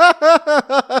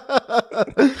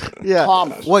 Yeah.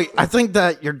 Thomas. Wait, I think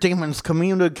that your demon's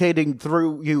communicating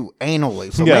through you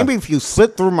anally. So maybe if you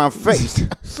sit through my face,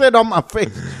 sit on my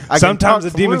face. Sometimes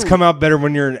the demons come out better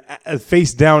when you're in a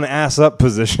face down, ass up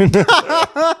position.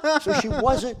 So she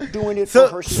wasn't doing it for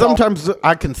herself. Sometimes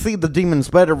I can see the demons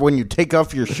better when you take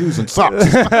off your shoes and socks.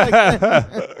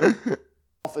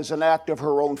 As an act of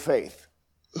her own faith.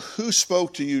 Who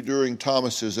spoke to you during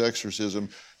Thomas's exorcism?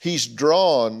 He's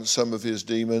drawn some of his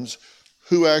demons.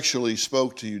 Who actually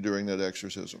spoke to you during that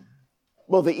exorcism?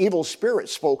 Well, the evil spirit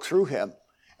spoke through him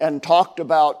and talked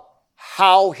about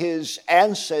how his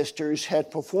ancestors had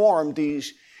performed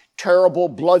these terrible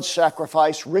blood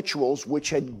sacrifice rituals, which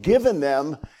had given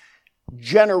them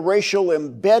generational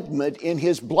embedment in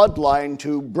his bloodline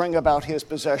to bring about his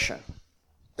possession.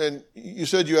 And you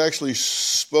said you actually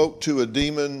spoke to a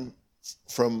demon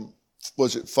from,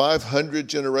 was it 500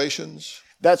 generations?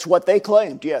 That's what they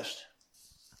claimed, yes.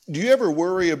 Do you ever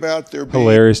worry about there being...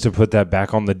 Hilarious to put that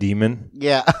back on the demon.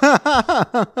 Yeah.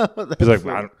 He's like,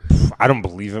 I don't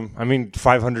believe him. I mean,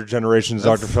 500 generations,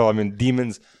 Dr. Phil. I mean,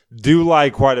 demons do lie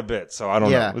quite a bit, so I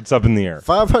don't know. It's up in the air.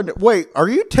 500. Wait, are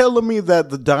you telling me that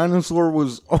the dinosaur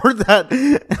was, are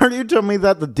you telling me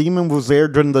that the demon was there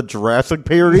during the Jurassic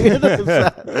period?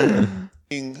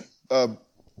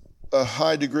 A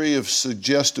high degree of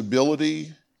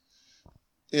suggestibility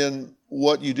in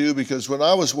what you do? Because when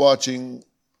I was watching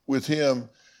with him,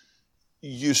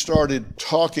 you started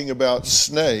talking about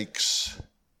snakes,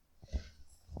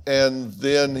 and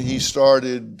then he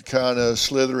started kind of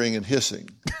slithering and hissing.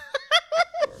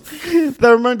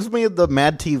 That reminds me of the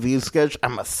Mad TV sketch.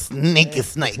 I'm a snake.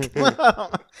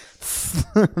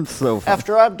 So funny.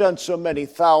 After I've done so many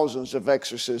thousands of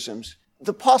exorcisms,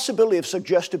 the possibility of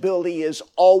suggestibility is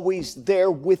always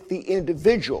there with the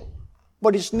individual,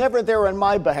 but it's never there on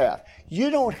my behalf. You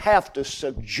don't have to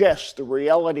suggest the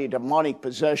reality of demonic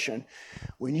possession.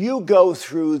 When you go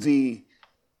through the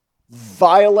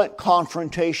violent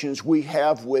confrontations we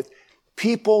have with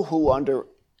people who, under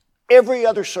every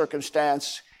other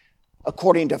circumstance,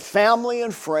 according to family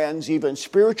and friends, even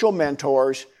spiritual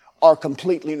mentors, are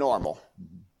completely normal.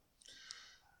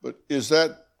 But is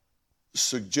that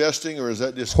suggesting, or is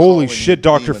that just holy shit,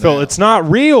 Dr. Phil, out? It's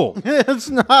not real. It's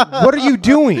not. What are you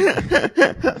doing?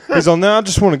 He's on now. I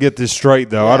just want to get this straight,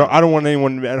 though. Yeah. I don't want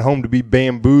anyone at home to be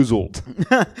bamboozled.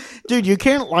 Dude, you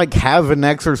can't like have an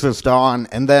exorcist on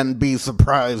and then be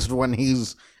surprised when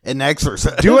he's an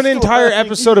exorcist. Do an entire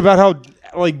episode about how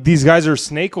like these guys are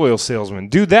snake oil salesmen.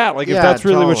 Do that, like if that's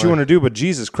really what you want to do. But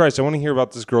Jesus Christ, I want to hear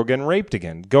about this girl getting raped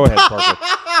again. Go ahead, Parker.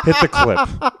 Hit the clip.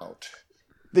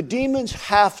 The demons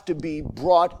have to be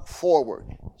brought forward.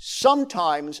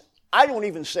 Sometimes I don't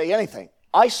even say anything.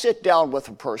 I sit down with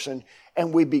a person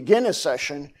and we begin a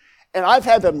session, and I've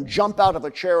had them jump out of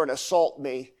a chair and assault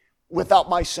me without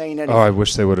my saying anything. Oh, I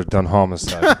wish they would have done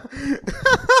homicide.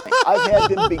 I've had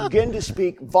them begin to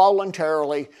speak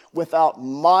voluntarily without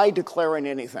my declaring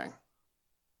anything.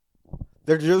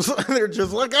 They're just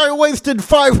like, I wasted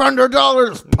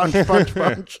 $500.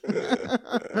 Punch.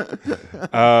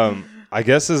 I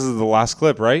guess this is the last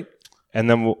clip, right? And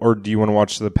then, or do you want to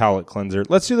watch the palate cleanser?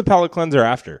 Let's do the palate cleanser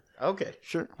after. Okay,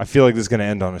 sure. I feel like this is going to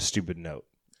end on a stupid note.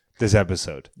 This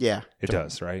episode. Yeah. It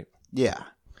does, right? Yeah.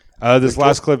 This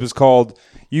last clip is called,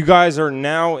 "You Guys Are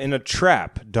Now in a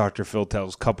Trap," Dr. Phil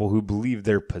tells couple who believe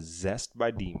they're possessed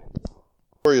by demons.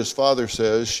 Victoria's father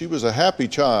says she was a happy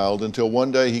child until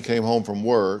one day he came home from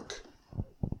work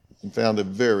and found a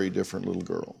very different little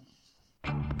girl.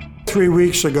 3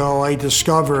 weeks ago, I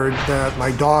discovered that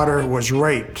my daughter was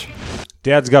raped.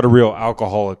 Dad's got a real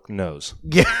alcoholic nose.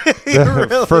 Yeah. The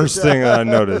really first does. thing I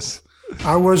noticed.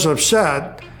 I was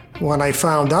upset when I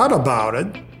found out about it,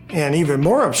 and even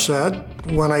more upset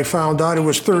when I found out it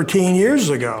was 13 years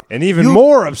ago. And even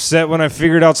more upset when I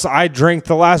figured out I drank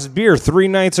the last beer 3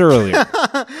 nights earlier.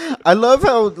 I love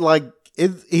how, like,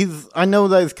 he's, I know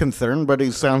that he's concerned, but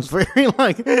he sounds very,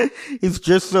 like, he's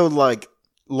just so, like,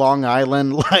 Long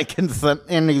Island, like,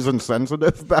 and he's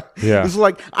insensitive about it. Yeah. He's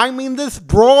like, I mean, this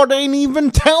broad ain't even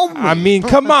tell me. I mean,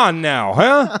 come on now,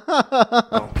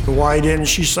 huh? Why didn't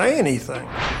she say anything?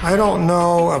 I don't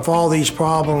know if all these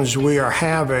problems we are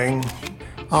having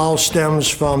all stems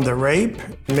from the rape.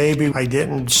 Maybe I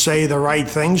didn't say the right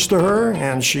things to her,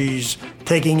 and she's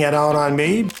taking it out on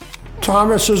me.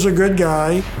 Thomas is a good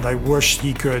guy. I wish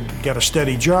he could get a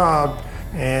steady job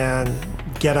and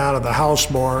get out of the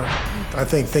house more. I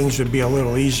think things would be a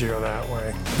little easier that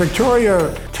way.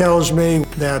 Victoria tells me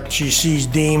that she sees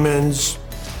demons.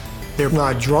 They're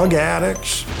not drug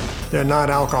addicts. They're not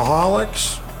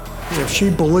alcoholics. If she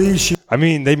believes I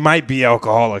mean, they might be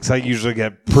alcoholics. I usually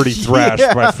get pretty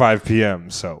thrashed by 5 p.m.,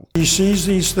 so. she sees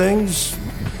these things,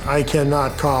 I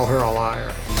cannot call her a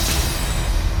liar.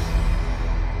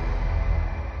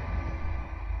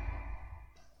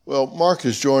 Well, Mark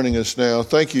is joining us now.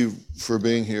 Thank you for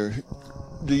being here.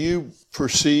 Do you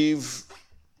perceive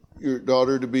your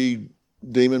daughter to be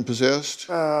demon possessed?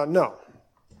 No.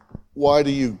 Why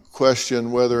do you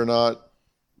question whether or not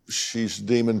she's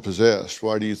demon possessed?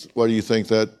 Why do you think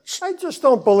that? I just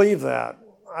don't believe that.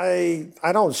 I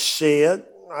don't see it.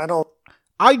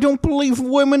 I don't believe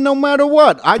women no matter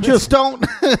what. I just don't.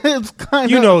 It's kind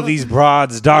of... You know these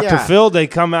broads, Dr. Yeah. Phil, they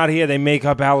come out here, they make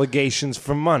up allegations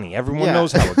for money. Everyone Yeah.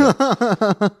 knows how it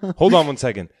goes. Hold on one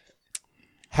second.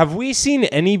 Have we seen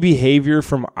any behavior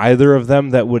from either of them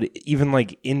that would even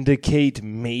like indicate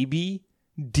maybe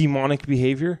demonic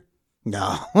behavior?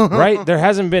 No. Right? There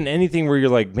hasn't been anything where you're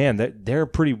like, man, they're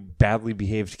pretty badly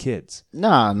behaved kids.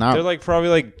 No. They're like probably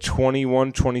like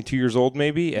 21, 22 years old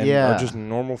maybe, and Yeah. are just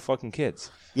normal fucking kids.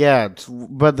 Yeah,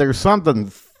 but there's something,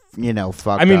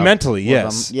 fucked I mean, up mentally, with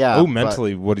yes. them. Yeah. Oh,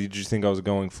 mentally, what did you think I was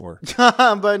going for?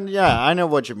 But yeah, I know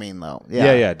what you mean, though.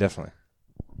 Yeah. Yeah, definitely.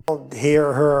 don't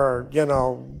hear her,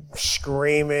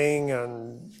 screaming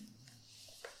and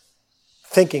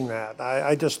thinking that.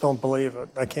 I just don't believe it.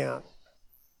 I can't.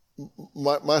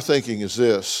 My thinking is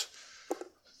this.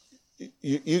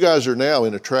 You guys are now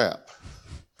in a trap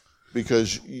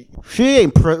because She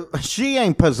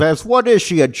ain't possessed. What is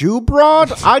she, a Jew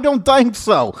broad? I don't think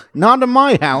so. Not in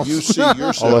my house. you see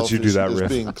yourself let you do that as riff.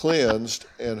 being cleansed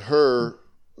and her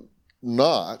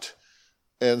not.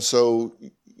 And so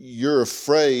you're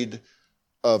afraid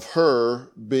of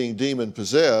her being demon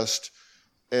possessed.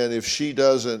 And if she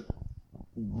doesn't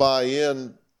buy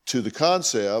in to the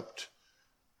concept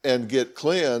and get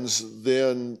cleansed,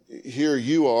 then here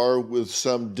you are with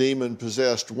some demon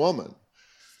possessed woman.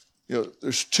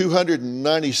 There's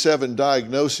 297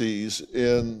 diagnoses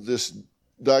in this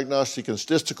Diagnostic and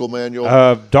Statistical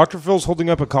Manual. Dr. Phil's holding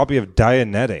up a copy of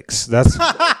Dianetics.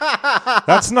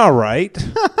 That's not right.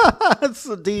 That's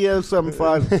the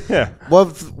DSM-5. Yeah.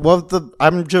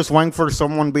 I'm just waiting for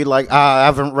someone to be like, I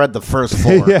haven't read the first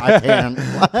four. Yeah. I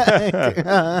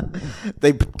can't.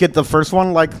 They get the first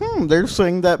one like, they're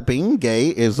saying that being gay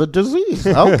is a disease.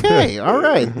 Okay, all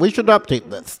right. We should update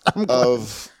this.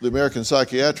 Of the American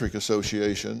Psychiatric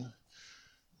Association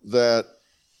that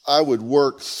I would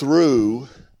work through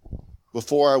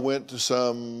before I went to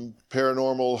some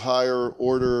paranormal higher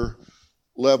order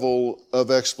level of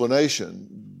explanation,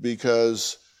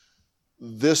 because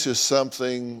this is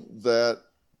something that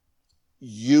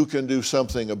you can do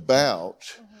something about.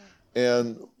 Mm-hmm.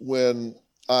 And when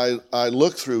I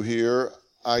look through here,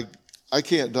 I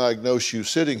can't diagnose you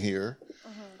sitting here.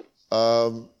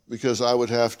 Mm-hmm. Because I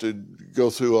would have to go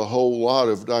through a whole lot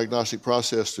of diagnostic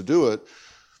process to do it.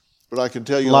 But I can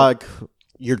tell you, like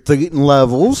your thetan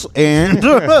levels and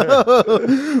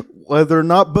whether or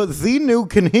not Bazinu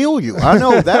can heal you. I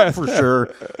know that for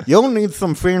sure. You'll need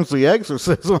some fancy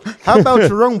exorcism. How about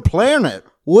your own planet?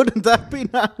 Wouldn't that be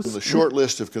nice? the short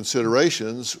list of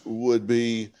considerations would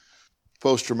be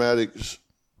post-traumatic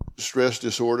stress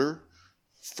disorder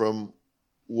from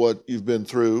what you've been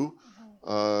through,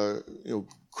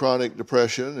 chronic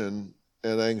depression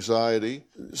and anxiety,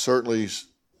 certainly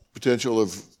potential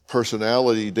of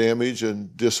personality damage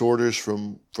and disorders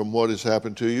from what has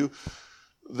happened to you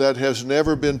that has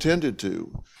never been tended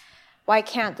to. Why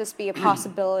can't this be a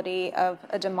possibility of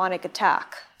a demonic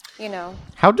attack?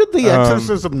 How did the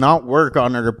exorcism not work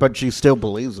on her, but she still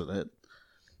believes in it?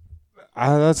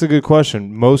 That's a good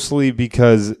question. Mostly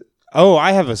because,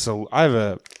 I have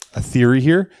a theory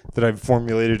here that I've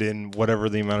formulated in whatever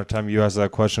the amount of time you asked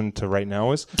that question to right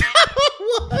now is.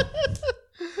 What?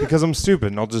 Because I'm stupid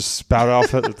and I'll just spout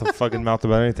off at the fucking mouth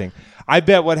about anything. I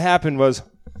bet what happened was...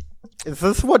 Is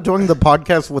this what doing the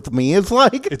podcast with me is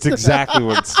like? It's exactly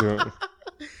what it's doing.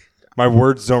 My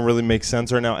words don't really make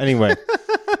sense right now. Anyway,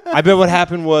 I bet what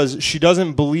happened was she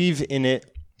doesn't believe in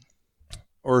it,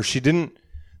 or she didn't...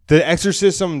 The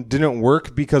exorcism didn't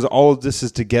work because all of this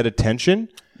is to get attention.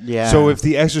 Yeah. So if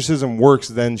the exorcism works,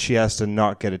 then she has to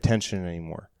not get attention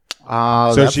anymore.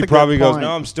 Oh, so that's she a probably good goes, point.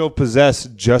 no, I'm still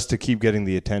possessed just to keep getting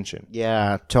the attention.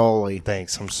 Yeah, totally.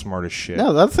 Thanks, I'm smart as shit.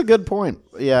 No, that's a good point.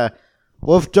 Yeah.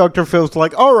 Well, if Dr. Phil's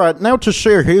like, all right, now to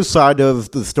share his side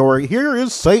of the story, here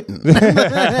is Satan.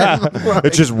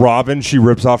 It's just Robin. She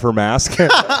rips off her mask. Look,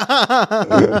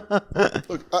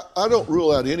 I don't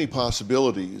rule out any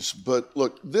possibilities, but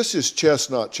look, this is chess,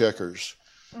 not checkers.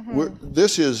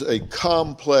 This is a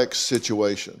complex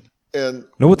situation. And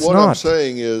No, it's what not. I'm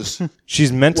saying is,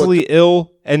 She's mentally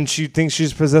ill and she thinks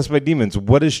she's possessed by demons.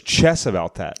 What is chess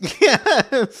about that?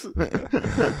 Yes.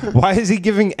 Why is he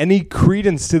giving any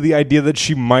credence to the idea that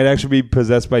she might actually be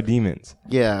possessed by demons?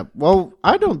 Yeah, well,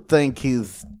 I don't think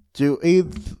he's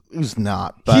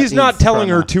not. But He's not telling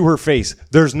her trying to her face,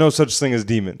 there's no such thing as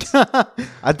demons.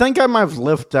 I think I might have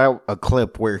left out a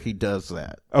clip where he does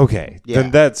that. Okay, Yeah.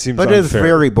 then that seems But unfair. it's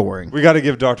very boring. We got to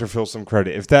give Dr. Phil some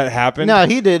credit. If that happened... No,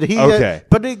 he did. Okay.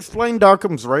 But he explained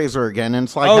Occam's razor again, and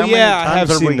it's like, Oh, how many yeah, I times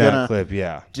have are we seen that gonna clip,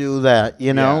 yeah. do that?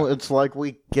 You know, Yeah. it's like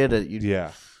we get it. You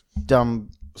Yeah. dumb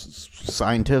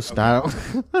scientist. I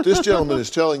don't. this gentleman is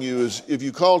telling you is if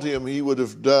you called him, he would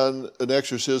have done an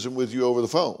exorcism with you over the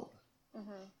phone.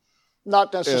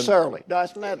 Not necessarily.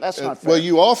 That's not fair. Well,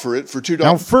 you offer it for $2.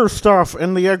 Now, first off,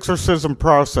 in the exorcism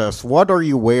process, what are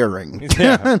you wearing?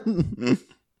 Yeah.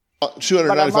 $295.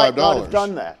 But I might not have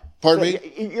done that. Pardon So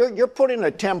me? You're putting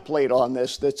a template on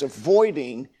this that's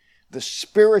avoiding the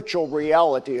spiritual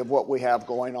reality of what we have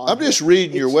going on. I'm just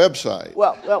reading your website.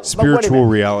 Well, but wait a Spiritual minute.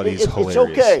 reality is It's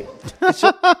hilarious.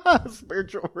 okay.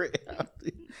 Spiritual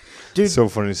reality. It's so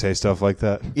funny to say stuff like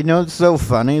that. You know what's so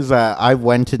funny is that I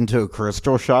went into a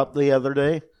crystal shop the other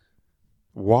day.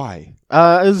 Why?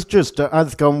 It's just I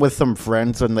was going with some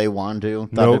friends and they wanted to.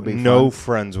 Thought No, it'd be no fun.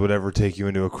 friends would ever take you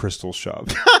into a crystal shop.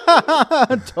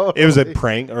 Totally. It was a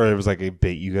prank, or it was like a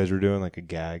bait you guys were doing, like a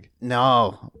gag.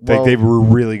 No, Like they were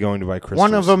really going to buy crystals.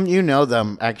 one of them, you know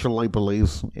them, actually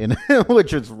believes in it,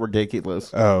 which is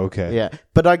ridiculous. Oh, okay. Yeah,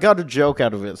 but I got a joke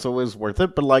out of it, so it was worth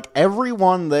it. But like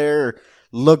everyone there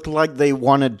looked like they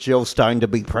wanted Jill Stein to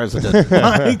be president.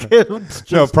 Like, it's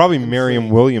just No, probably Miriam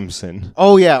Williamson.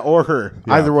 Oh yeah, or her.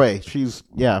 Yeah. Either way, she's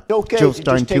It's okay Jill to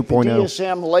Stein just take the 2.0.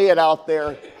 DSM, lay it out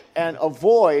there, and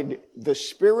avoid the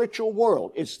spiritual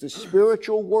world. It's the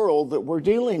spiritual world that we're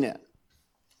dealing in.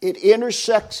 It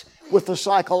intersects with the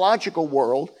psychological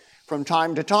world from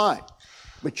time to time.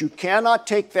 But you cannot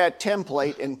take that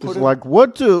template and put It's it like,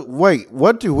 what do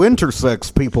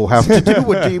intersex people have to do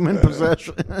with demon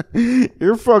possession?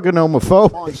 You're fucking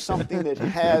homophobic. on something that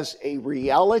has a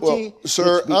reality. Well,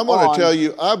 sir, that's I'm going to beyond- tell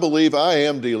you, I believe I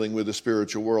am dealing with the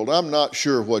spiritual world. I'm not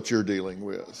sure what you're dealing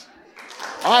with.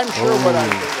 I'm sure what I'm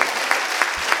doing.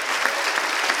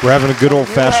 We're having a good old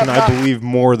fashioned, have I not- believe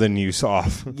more than you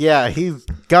off. Yeah, he's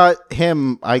got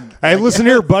him. Hey, listen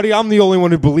here, buddy. I'm the only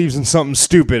one who believes in something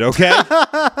stupid, okay?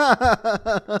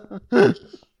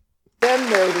 Been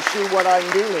there to see what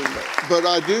I'm dealing with. But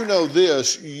I do know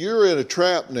this, you're in a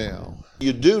trap now.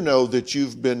 You do know that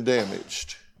you've been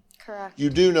damaged. Correct. You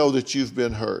do know that you've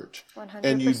been hurt. 100%.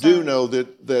 And you do know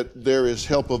that there is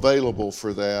help available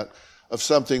for that, of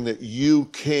something that you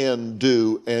can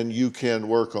do and you can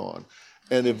work on.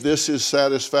 And if this is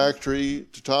satisfactory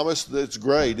to Thomas, that's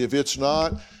great. If it's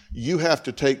not, you have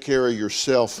to take care of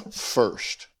yourself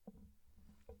first.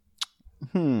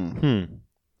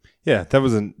 Yeah, that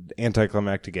was an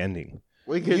anticlimactic ending.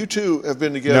 You two have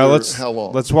been together Now let's how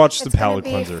long? let's watch the It's gonna palate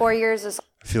be cleanser. 4 years is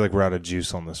I feel like we're out of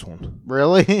juice on this one.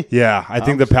 Really? Yeah, I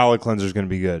think the palate cleanser is going to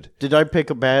be good. Did I pick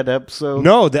a bad episode?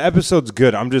 No, the episode's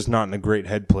good. I'm just not in a great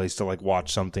head place to like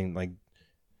watch something like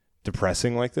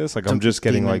depressing like this. Like I'm just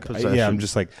getting demon like possession. yeah, I'm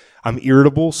just like I'm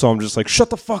irritable, so I'm just like shut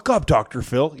the fuck up, Dr.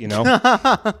 Phil, you know?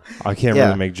 I can't Yeah.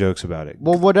 really make jokes about it.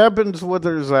 Well, what happens with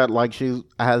her is that like she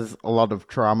has a lot of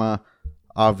trauma,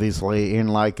 obviously,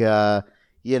 and like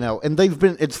you know, and they've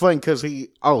been. It's funny because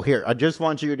here, I just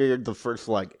want you to hear the first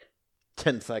like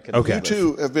 10 seconds. Okay. of You this.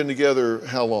 two have been together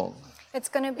how long? it's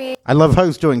going to be I love how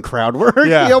he's doing crowd work.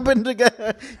 Yeah. Y'all been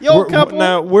together. Yo, couple.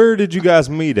 Now, where did you guys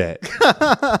meet at?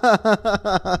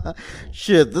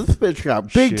 Shit, this bitch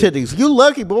got big Shit. titties. You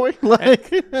lucky boy. Like,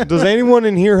 Does anyone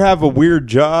in here have a weird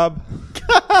job?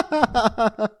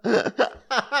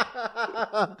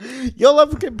 y'all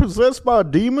ever get possessed by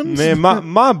demons? Man,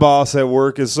 my boss at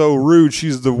work is so rude.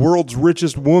 She's the world's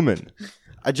richest woman.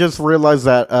 I just realized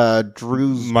that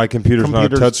Drew's My computer's not a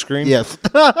computer's- touchscreen. Yes,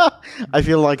 I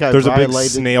feel like I There's a big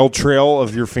violated. snail trail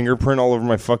of your fingerprint all over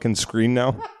my fucking screen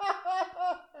now.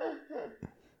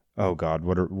 Oh God,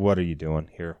 what are you doing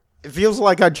here? It feels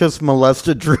like I just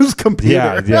molested Drew's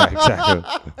computer. Yeah,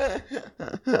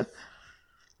 exactly.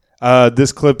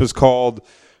 This clip is called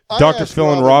Dr. asked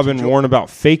Phil and Robin Robin to warn about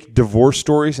fake divorce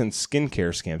stories and skincare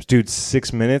scams. Dude,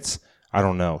 6 minutes? I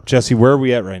don't know. Jesse, where are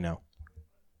we at right now?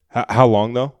 How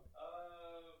long, though?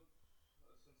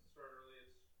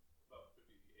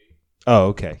 Oh,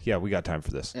 okay. Yeah, we got time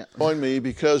for this. Yeah. Join me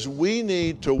because we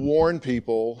need to warn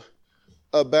people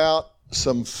about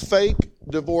some fake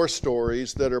divorce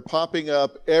stories that are popping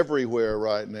up everywhere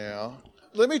right now.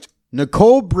 Let me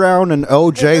Nicole Brown and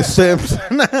O.J.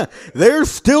 Simpson, they're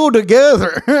still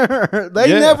together. They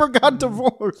never got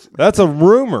divorced. That's a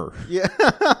rumor. Yeah.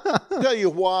 tell you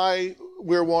why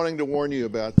we're wanting to warn you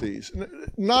about these.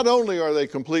 Not only are they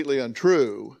completely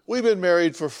untrue, we've been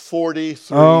married for 43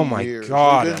 years. Oh my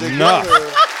God, We've been enough.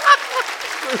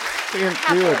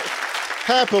 together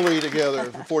happily together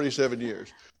for 47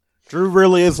 years. Drew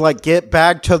really is like, get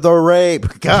back to the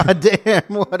rape. God damn,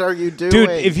 what are you doing? Dude,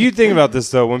 if you think about this,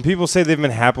 though, when people say they've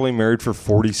been happily married for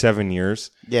 47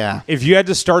 years, yeah. if you had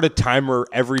to start a timer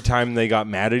every time they got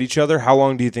mad at each other, how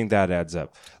long do you think that adds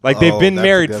up? Like, they've been that's a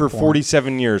married good for point.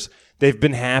 47 years. They've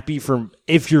been happy for,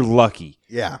 if you're lucky,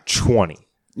 Yeah. 20.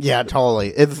 Yeah, totally.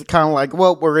 It's kind of like,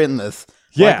 well, we're in this.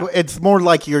 Yeah. Like, it's more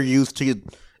like you're used to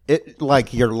it,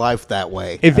 like your life that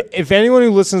way. If anyone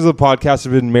who listens to the podcast has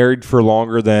been married for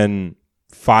longer than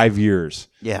 5 years,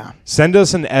 Yeah. send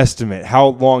us an estimate how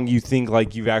long you think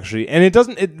like you've actually, and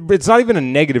it's not even a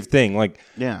negative thing. Like,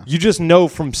 Yeah. you just know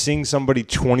from seeing somebody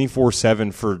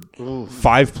 24/7 for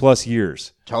 5+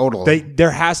 years. Totally.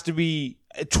 There has to be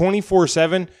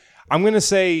 24/7. I'm going to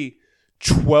say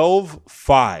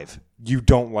 12/5. You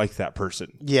don't like that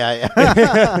person. Yeah.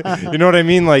 Yeah. You know what I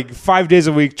mean? Like 5 days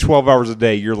a week, 12 hours a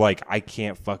day. You're like, I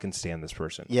can't fucking stand this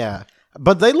person. Yeah.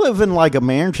 But they live in like a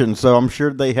mansion, so I'm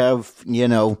sure they have,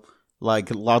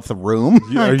 like lots of room.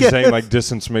 Are you saying like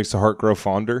distance makes the heart grow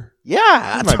fonder?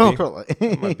 Yeah, Might be.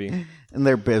 totally. Might be. And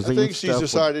they're busy. I think and she's stuff.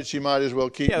 decided she might as well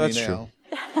keep Yeah, me that's now.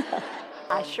 true.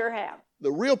 I sure have.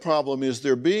 The real problem is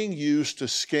they're being used to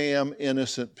scam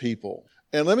innocent people.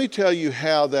 And let me tell you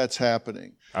how that's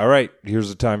happening. All right, here's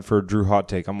the time for a Drew hot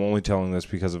take. I'm only telling this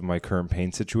because of my current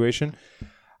pain situation.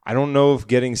 I don't know if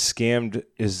getting scammed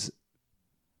is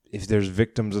if there's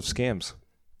victims of scams.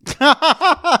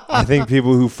 I think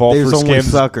people who fall There's for only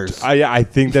scams suckers. I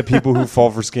think that people who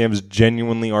fall for scams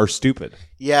genuinely are stupid.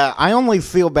 Yeah, I only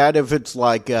feel bad if it's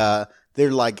like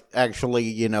they're like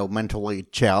actually, mentally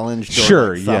challenged or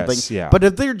Sure, like something. yes, yeah. But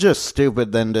if they're just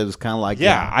stupid, then it's kind of like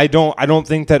Yeah, I don't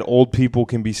think that old people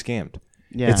can be scammed.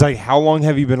 Yeah. It's like, how long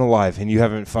have you been alive and you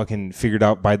haven't fucking figured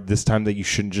out by this time that you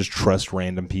shouldn't just trust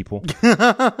random people?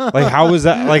 Like, how is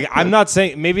that? Like, I'm not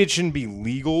saying maybe it shouldn't be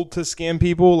legal to scam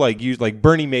people. Like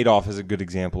Bernie Madoff is a good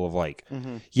example of like,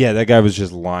 yeah, that guy was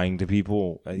just lying to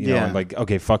people. You know, Yeah. and like,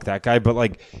 okay, fuck that guy. But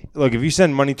like, look, if you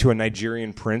send money to a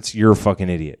Nigerian prince, you're a fucking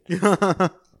idiot.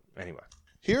 Anyway.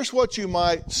 Here's what you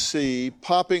might see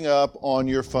popping up on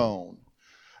your phone.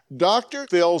 Dr.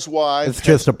 Phil's wife. it's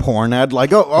just a porn ad.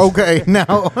 Like, oh, okay,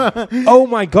 now. Oh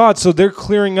my God. So they're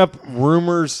clearing up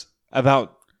rumors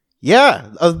about. Yeah,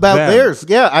 about Them. theirs.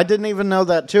 Yeah, I didn't even know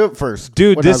that too at first.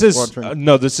 Dude, when I this was is watching.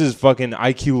 no, this is fucking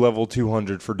IQ level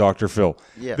 200 for Dr. Phil.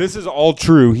 Yeah. This is all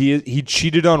true. He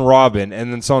cheated on Robin,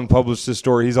 and then someone published this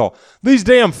story. He's all, these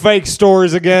damn fake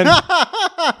stories again.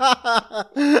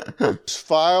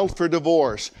 filed for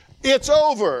divorce. It's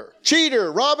over.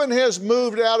 Cheater. Robin has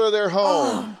moved out of their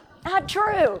home. Not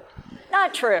true.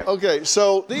 Not true. Okay,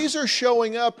 so these are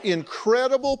showing up in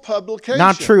credible publications.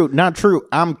 Not true.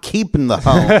 I'm keeping the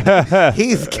home.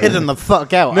 He's getting the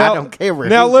fuck out. I don't care where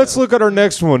Now he let's goes. look at our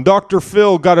next one. Dr.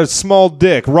 Phil got a small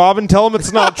dick. Robin, tell him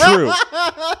it's not true.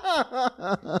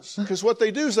 Because what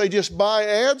they do is they just buy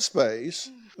ad space.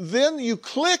 Then you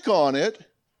click on it,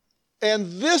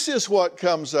 and this is what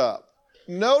comes up.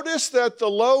 Notice that the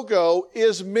logo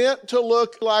is meant to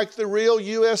look like the real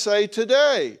USA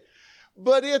Today,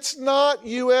 but it's not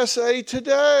USA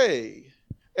Today.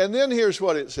 And then here's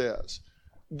what it says.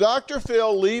 Dr.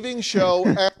 Phil leaving show.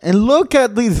 And look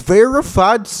at these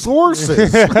verified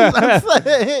sources.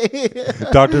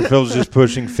 Dr. Phil's just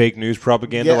pushing fake news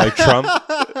propaganda like Trump.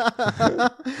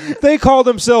 They call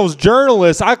themselves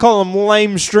journalists. I call them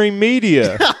lamestream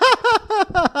media.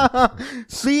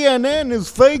 CNN is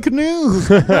fake news.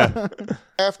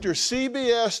 After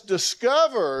CBS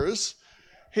discovers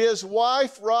his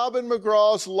wife, Robin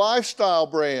McGraw's lifestyle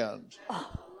brand.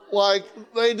 Like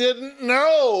they didn't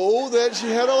know that she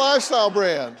had a lifestyle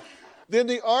brand. Then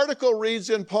the article reads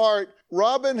in part,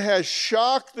 Robin has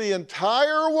shocked the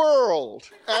entire world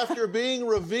after being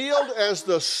revealed as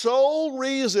the sole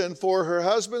reason for her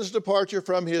husband's departure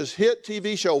from his hit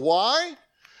TV show. Why?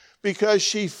 Because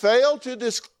she failed to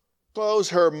disclose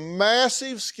her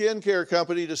massive skincare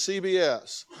company to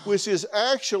CBS, which is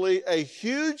actually a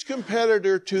huge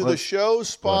competitor to the show's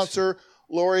sponsor,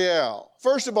 L'Oreal.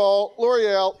 First of all,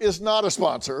 L'Oreal is not a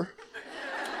sponsor.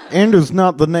 And is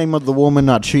not the name of the woman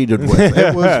I cheated with.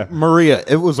 It was Maria.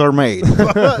 It was our maid.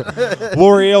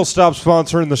 L'Oreal stopped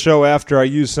sponsoring the show after I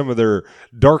used some of their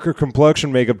darker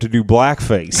complexion makeup to do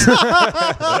blackface.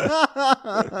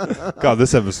 God,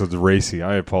 this episode's racy.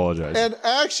 I apologize. And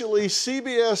actually,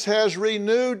 CBS has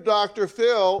renewed Dr.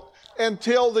 Phil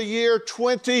until the year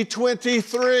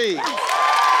 2023.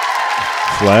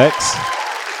 Flex.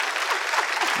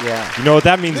 Yeah. You know what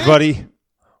that means, buddy?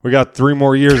 We got 3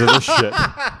 more years of this shit.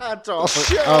 The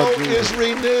show is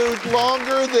renewed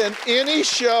longer than any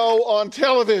show on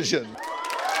television.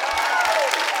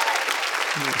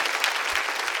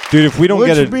 Dude, if we don't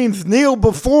get Which means kneel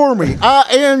before me. I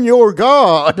am your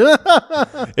God.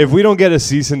 if we don't get a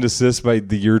cease and desist by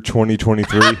the year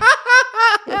 2023,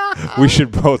 we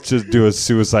should both just do a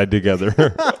suicide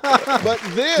together. But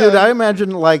then, Dude, I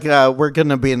imagine like we're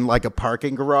gonna be in like a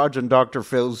parking garage and Dr.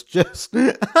 Phil's just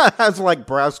has like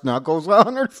brass knuckles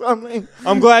on or something.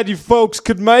 I'm glad you folks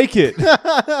could make it.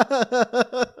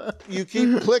 you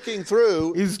keep clicking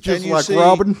through. He's just and you like see,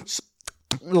 Robin,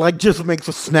 like just makes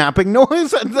a snapping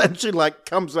noise, and then she like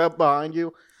comes up behind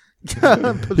you.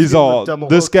 He's all,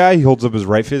 this guy, he holds up his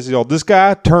right fist. He's all, this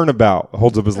guy, turnabout,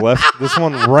 holds up his left. This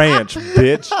one, ranch,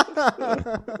 bitch.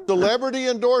 Celebrity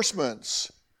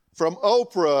endorsements from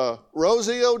Oprah,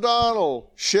 Rosie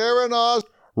O'Donnell, Sharon Os,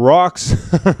 Rocks,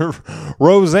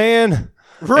 Roseanne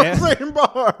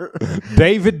Barr,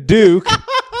 David Duke,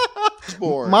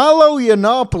 Milo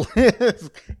Yiannopoulos,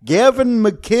 Gavin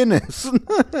McInnes.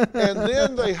 And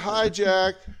then they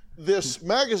hijack this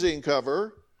magazine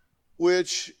cover,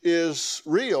 which is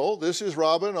real. This is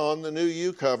Robin on the New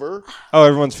You cover. Oh,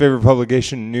 everyone's favorite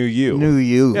publication, New You. New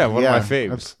You. Yeah, one of my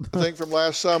faves. I think from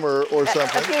last summer or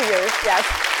something. A few years, yes.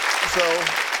 So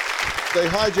they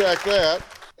hijacked that.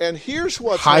 And here's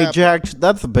what's Hijacked? happened.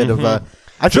 That's a bit of a...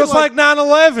 I feel Just like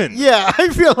 9/11. Yeah, I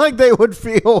feel like they would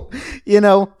feel,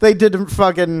 they didn't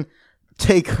fucking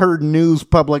take her news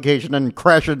publication and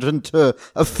crash it into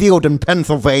a field in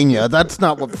Pennsylvania. That's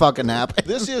not what fucking happened.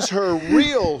 This is her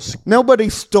real Nobody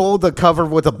stole the cover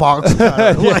with a box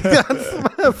cutter. Like,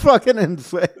 that's fucking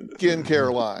insane.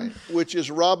 skincare line, which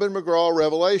is Robin McGraw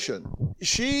Revelation.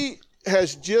 She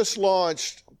has just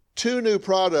launched 2 new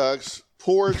products,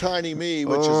 Poor Tiny Me,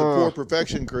 which is a pore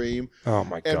perfection cream. Oh,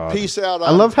 my and God. Peace Out.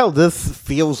 I love how this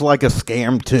feels like a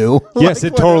scam, too. Yes,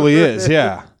 it totally is,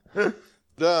 yeah.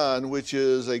 Done, which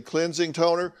is a cleansing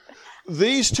toner.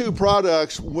 These 2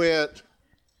 products went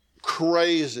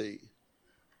crazy.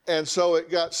 And so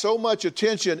it got so much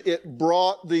attention, it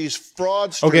brought these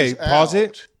fraudsters Okay, pause out.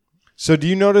 it. So do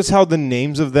you notice how the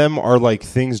names of them are like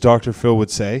things Dr. Phil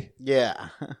would say? Yeah.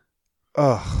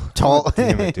 Ugh. Tall.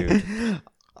 Damn it, dude.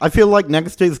 I feel like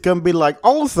next day's going to be like,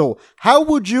 also, how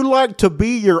would you like to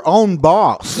be your own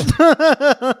boss?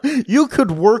 You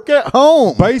could work at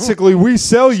home. Basically, we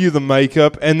sell you the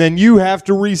makeup, and then you have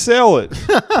to resell it.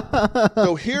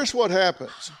 So here's what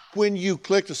happens. When you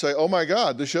click to say, oh my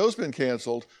God, the show's been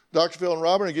canceled, Dr. Phil and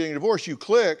Robin are getting divorced, you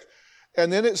click,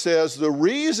 and then it says the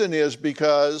reason is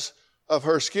because of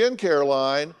her skincare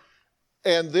line.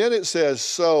 And then it says,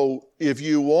 so if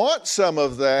you want some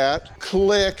of that,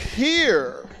 click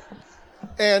here.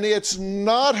 And it's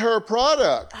not her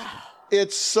product.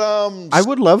 It's some... I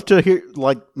would love to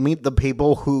meet the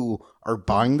people who are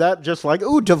buying that, just like,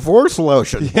 ooh, divorce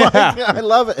lotion. Yeah. Like, I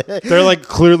love it. They're like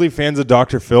clearly fans of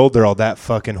Dr. Phil. They're all that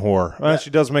fucking whore. Well, she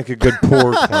does make a good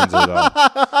pore cleanser, though.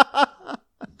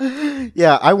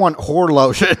 Yeah, I want whore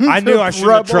lotion. I knew I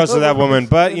shouldn't have trusted that woman,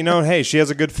 but, hey, she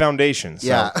has a good foundation. So.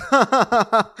 Yeah.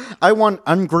 I want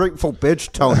ungrateful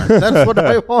bitch toner. That's what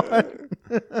I want.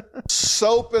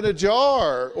 soap in a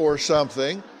jar or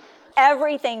something.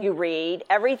 Everything you read,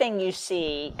 everything you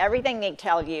see, everything they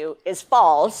tell you is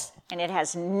false, and it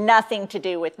has nothing to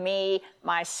do with me,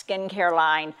 my skincare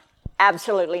line,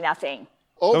 absolutely nothing.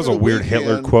 Over that was a weird weekend,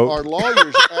 Hitler quote. Our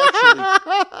lawyers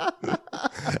actually...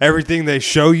 Everything they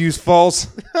show you's false.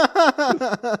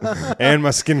 And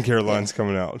my skincare line's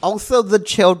coming out. Also, the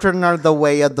children are the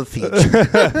way of the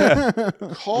future.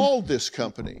 called this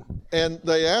company, and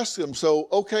they asked them, so,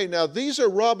 okay, now these are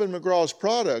Robin McGraw's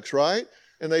products, right?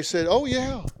 And they said, oh,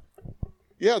 yeah.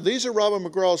 Yeah, these are Robin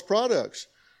McGraw's products.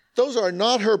 Those are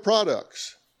not her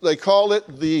products. They call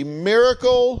it the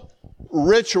Miracle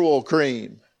Ritual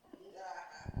Cream.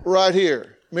 Right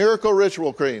here. Miracle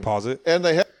Ritual Cream. Pause it. And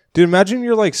they have... Dude, imagine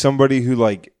you're like somebody who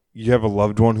like, you have a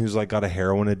loved one who's like got a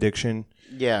heroin addiction.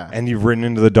 Yeah. And you've written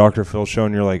into the Dr. Phil show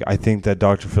and you're like, I think that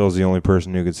Dr. Phil's the only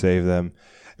person who could save them.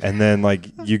 And then like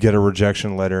you get a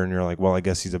rejection letter and you're like, well, I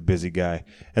guess he's a busy guy.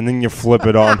 And then you flip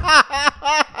it on.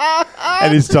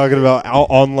 And he's talking about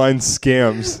online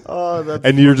scams. Oh, that's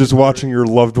and you're just watching your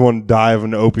loved one die of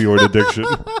an opioid addiction.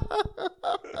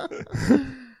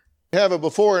 Have a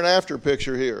before and after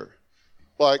picture here.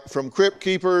 Like from Crypt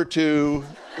Keeper to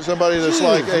somebody that's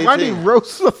like 18. Why do you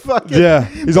roast the fucking... Yeah,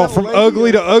 he's all from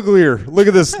ugly to uglier. Look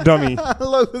at this dummy. I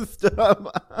love this stuff.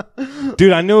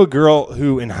 Dude, I know a girl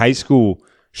who in high school,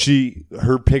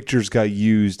 her pictures got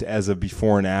used as a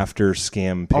before and after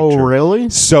scam picture. Oh, really?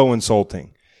 So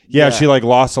insulting. Yeah, she like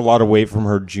lost a lot of weight from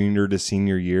her junior to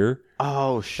senior year.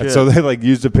 Oh, shit. And so they like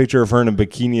used a picture of her in a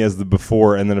bikini as the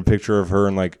before and then a picture of her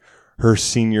in like her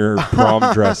senior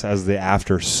prom dress as the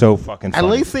after. So fucking funny.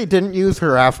 At least they didn't use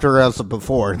her after as a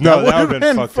before. No, that would have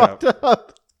been fucked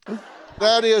up.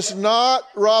 That is not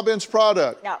Robin's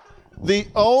product. No. The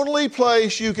only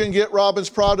place you can get Robin's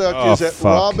product is at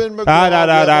Robin McGraw.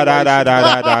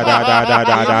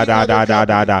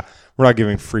 We're not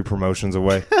giving free promotions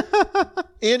away.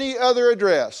 Any other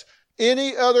address,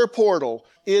 any other portal,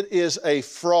 it is a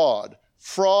fraud.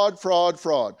 Fraud.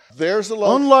 There's the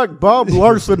logo. Unlike Bob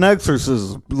Larson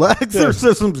exorcisms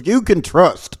you can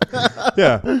trust.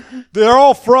 Yeah. They're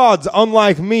all frauds,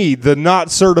 unlike me, the not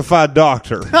certified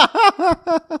doctor.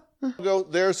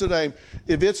 There's the name.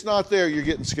 If it's not there, you're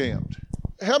getting scammed.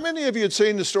 How many of you had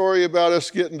seen the story about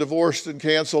us getting divorced and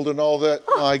canceled and all that?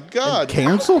 My God.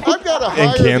 Canceled? I've got to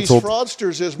hire these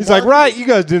fraudsters as He's like, right, you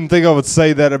guys didn't think I would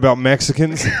say that about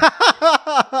Mexicans?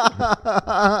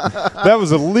 That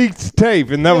was a leaked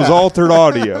tape and that was altered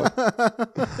audio.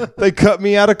 They cut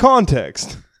me out of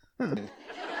context.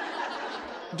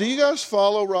 Do you guys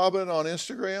follow Robin on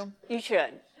Instagram? You should.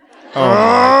 Oh,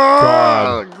 my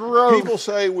God. Gross. People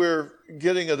say we're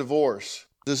getting a divorce.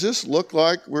 Does this look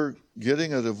like we're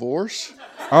getting a divorce?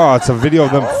 Oh, it's a video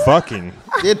of them fucking.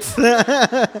 It's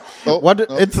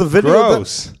It's a video.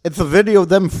 Gross. It's a video of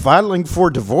them filing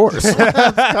for divorce.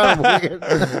 That's kind of weird.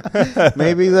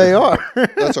 Maybe they are.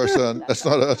 That's our son. That's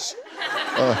not us.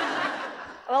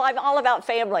 Well, I'm all about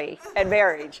family and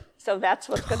marriage, so that's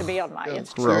what's going to be on my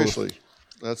Instagram. Seriously.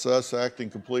 That's us acting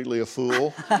completely a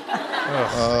fool.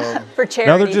 For charity.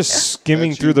 Now they're just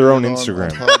skimming through their own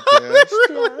Instagram.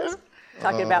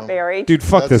 Talking about marriage. Dude,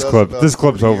 fuck this clip. This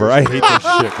clip's over. I hate this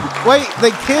shit. Wait, they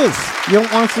kiss. You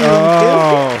don't want to see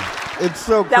them kiss? It's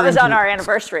so That was on cringy. our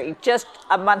anniversary just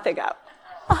a month ago.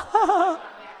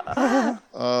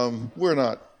 We're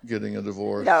not getting a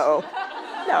divorce. No.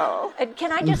 And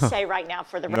can I just say right now,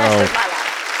 for the rest of my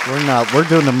life, We're not. We're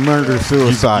doing a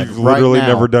murder-suicide You've right literally now.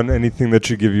 never done anything that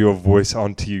should give you a voice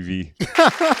on TV.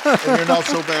 And you're not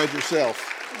so bad yourself.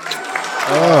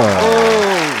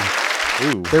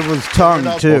 Ooh. There was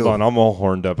tongue, too. Hold on, I'm all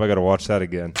horned up. I got to watch that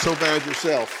again. So bad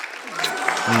yourself.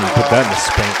 Put that in the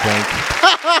spank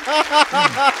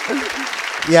bank.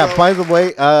 Yeah, by the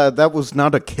way, that was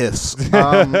not a kiss.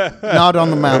 Not on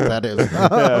the mouth, that is.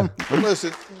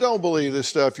 Listen, don't believe this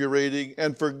stuff you're reading.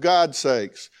 And for God's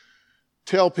sakes,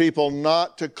 tell people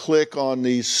not to click on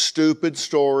these stupid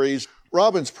stories.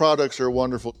 Robin's products are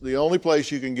wonderful. The only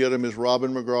place you can get them is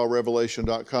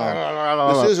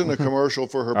robinmcgrawrevelation.com. This isn't a commercial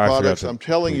for her products. I'm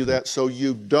telling you that so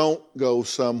you don't go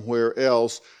somewhere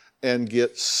else and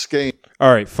get scammed.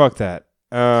 All right, fuck that.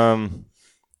 Well,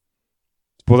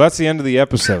 that's the end of the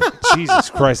episode. Jesus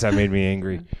Christ, that made me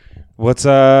angry. What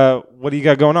do you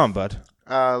got going on, bud?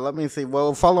 Let me see.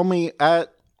 Well, follow me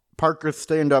at Parker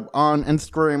Stand Up on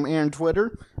Instagram and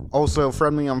Twitter. Also,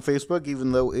 friend me on Facebook,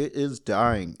 even though it is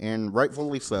dying, and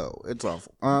rightfully so. It's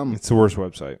awful. It's the worst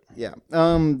website. Yeah.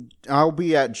 I'll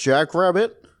be at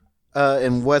Jackrabbit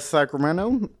in West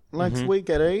Sacramento next week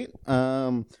at 8.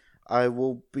 I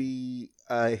will be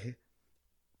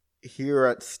here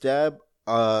at Stab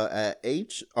at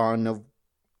H on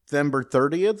November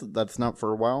 30th. That's not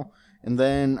for a while. And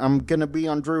then I'm going to be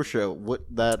on Drew's show.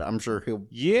 That I'm sure he'll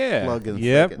plug in.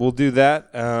 Yep, we'll do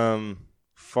that.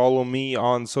 Follow me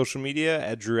on social media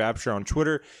at Drew Absher on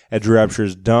Twitter, at Drew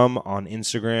Absher's Dumb on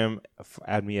Instagram.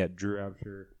 Add me at Drew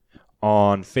Absher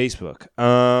on Facebook.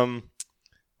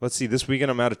 Let's see. This weekend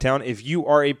I'm out of town. If you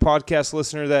are a podcast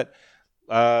listener that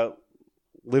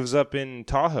lives up in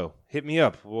Tahoe, hit me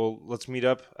up. Let's meet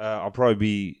up. I'll probably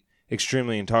be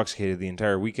extremely intoxicated the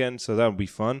entire weekend, so that'll be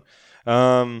fun.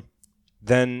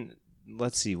 Then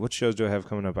let's see, what shows do I have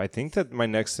coming up? I think that my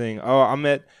next thing, I'm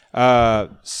at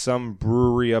some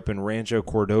brewery up in Rancho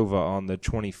Cordova on the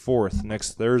 24th,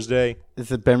 next Thursday.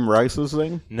 Is it Ben Rice's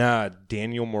thing? Nah,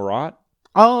 Daniel Murat.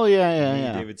 Oh,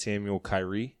 yeah. David Samuel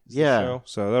Kyrie. Yeah.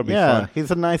 So that'll be yeah, fun.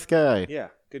 he's a nice guy. Yeah,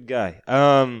 good guy.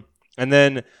 And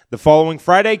then the following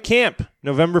Friday, camp,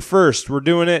 November 1st. We're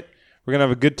doing it. We're going to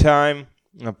have a good time.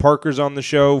 Parker's on the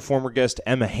show. Former guest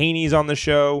Emma Haney's on the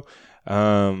show.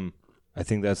 I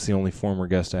think that's the only former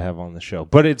guest I have on the show.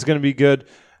 But it's going to be good.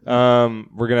 We're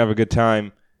going to have a good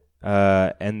time.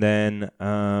 And then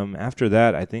after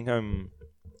that, I think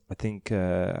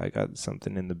I got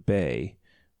something in the Bay.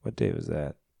 What day was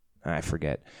that? I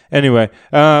forget. Anyway,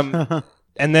 and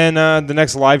then the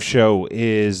next live show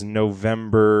is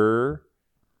November...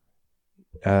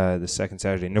 the second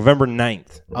Saturday, November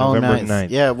 9th. Oh, November nice. 9th.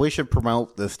 Yeah, we should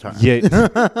promote this time. Yeah,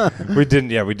 we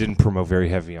didn't promote very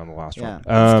heavy on the last one.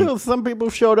 Still, some people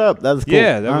showed up. That's cool.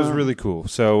 Yeah, that was really cool.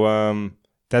 So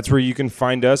that's where you can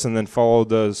find us, and then follow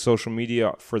the social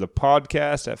media for the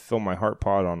podcast at Fill My Heart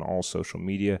Pod on all social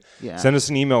media. Yeah. Send us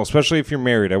an email, especially if you're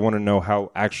married. I want to know how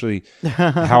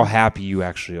happy you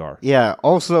actually are. Yeah.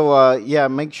 Also,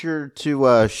 make sure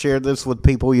to share this with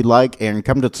people you like, and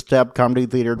come to Step Comedy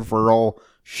Theater for all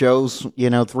shows,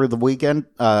 through the weekend,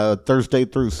 Thursday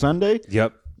through Sunday.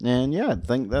 Yep. And I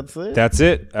think that's it. That's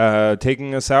it.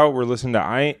 Taking us out, we're listening to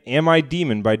Am I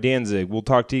Demon by Danzig. We'll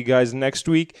talk to you guys next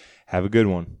week. Have a good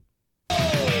one.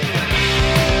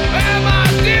 Am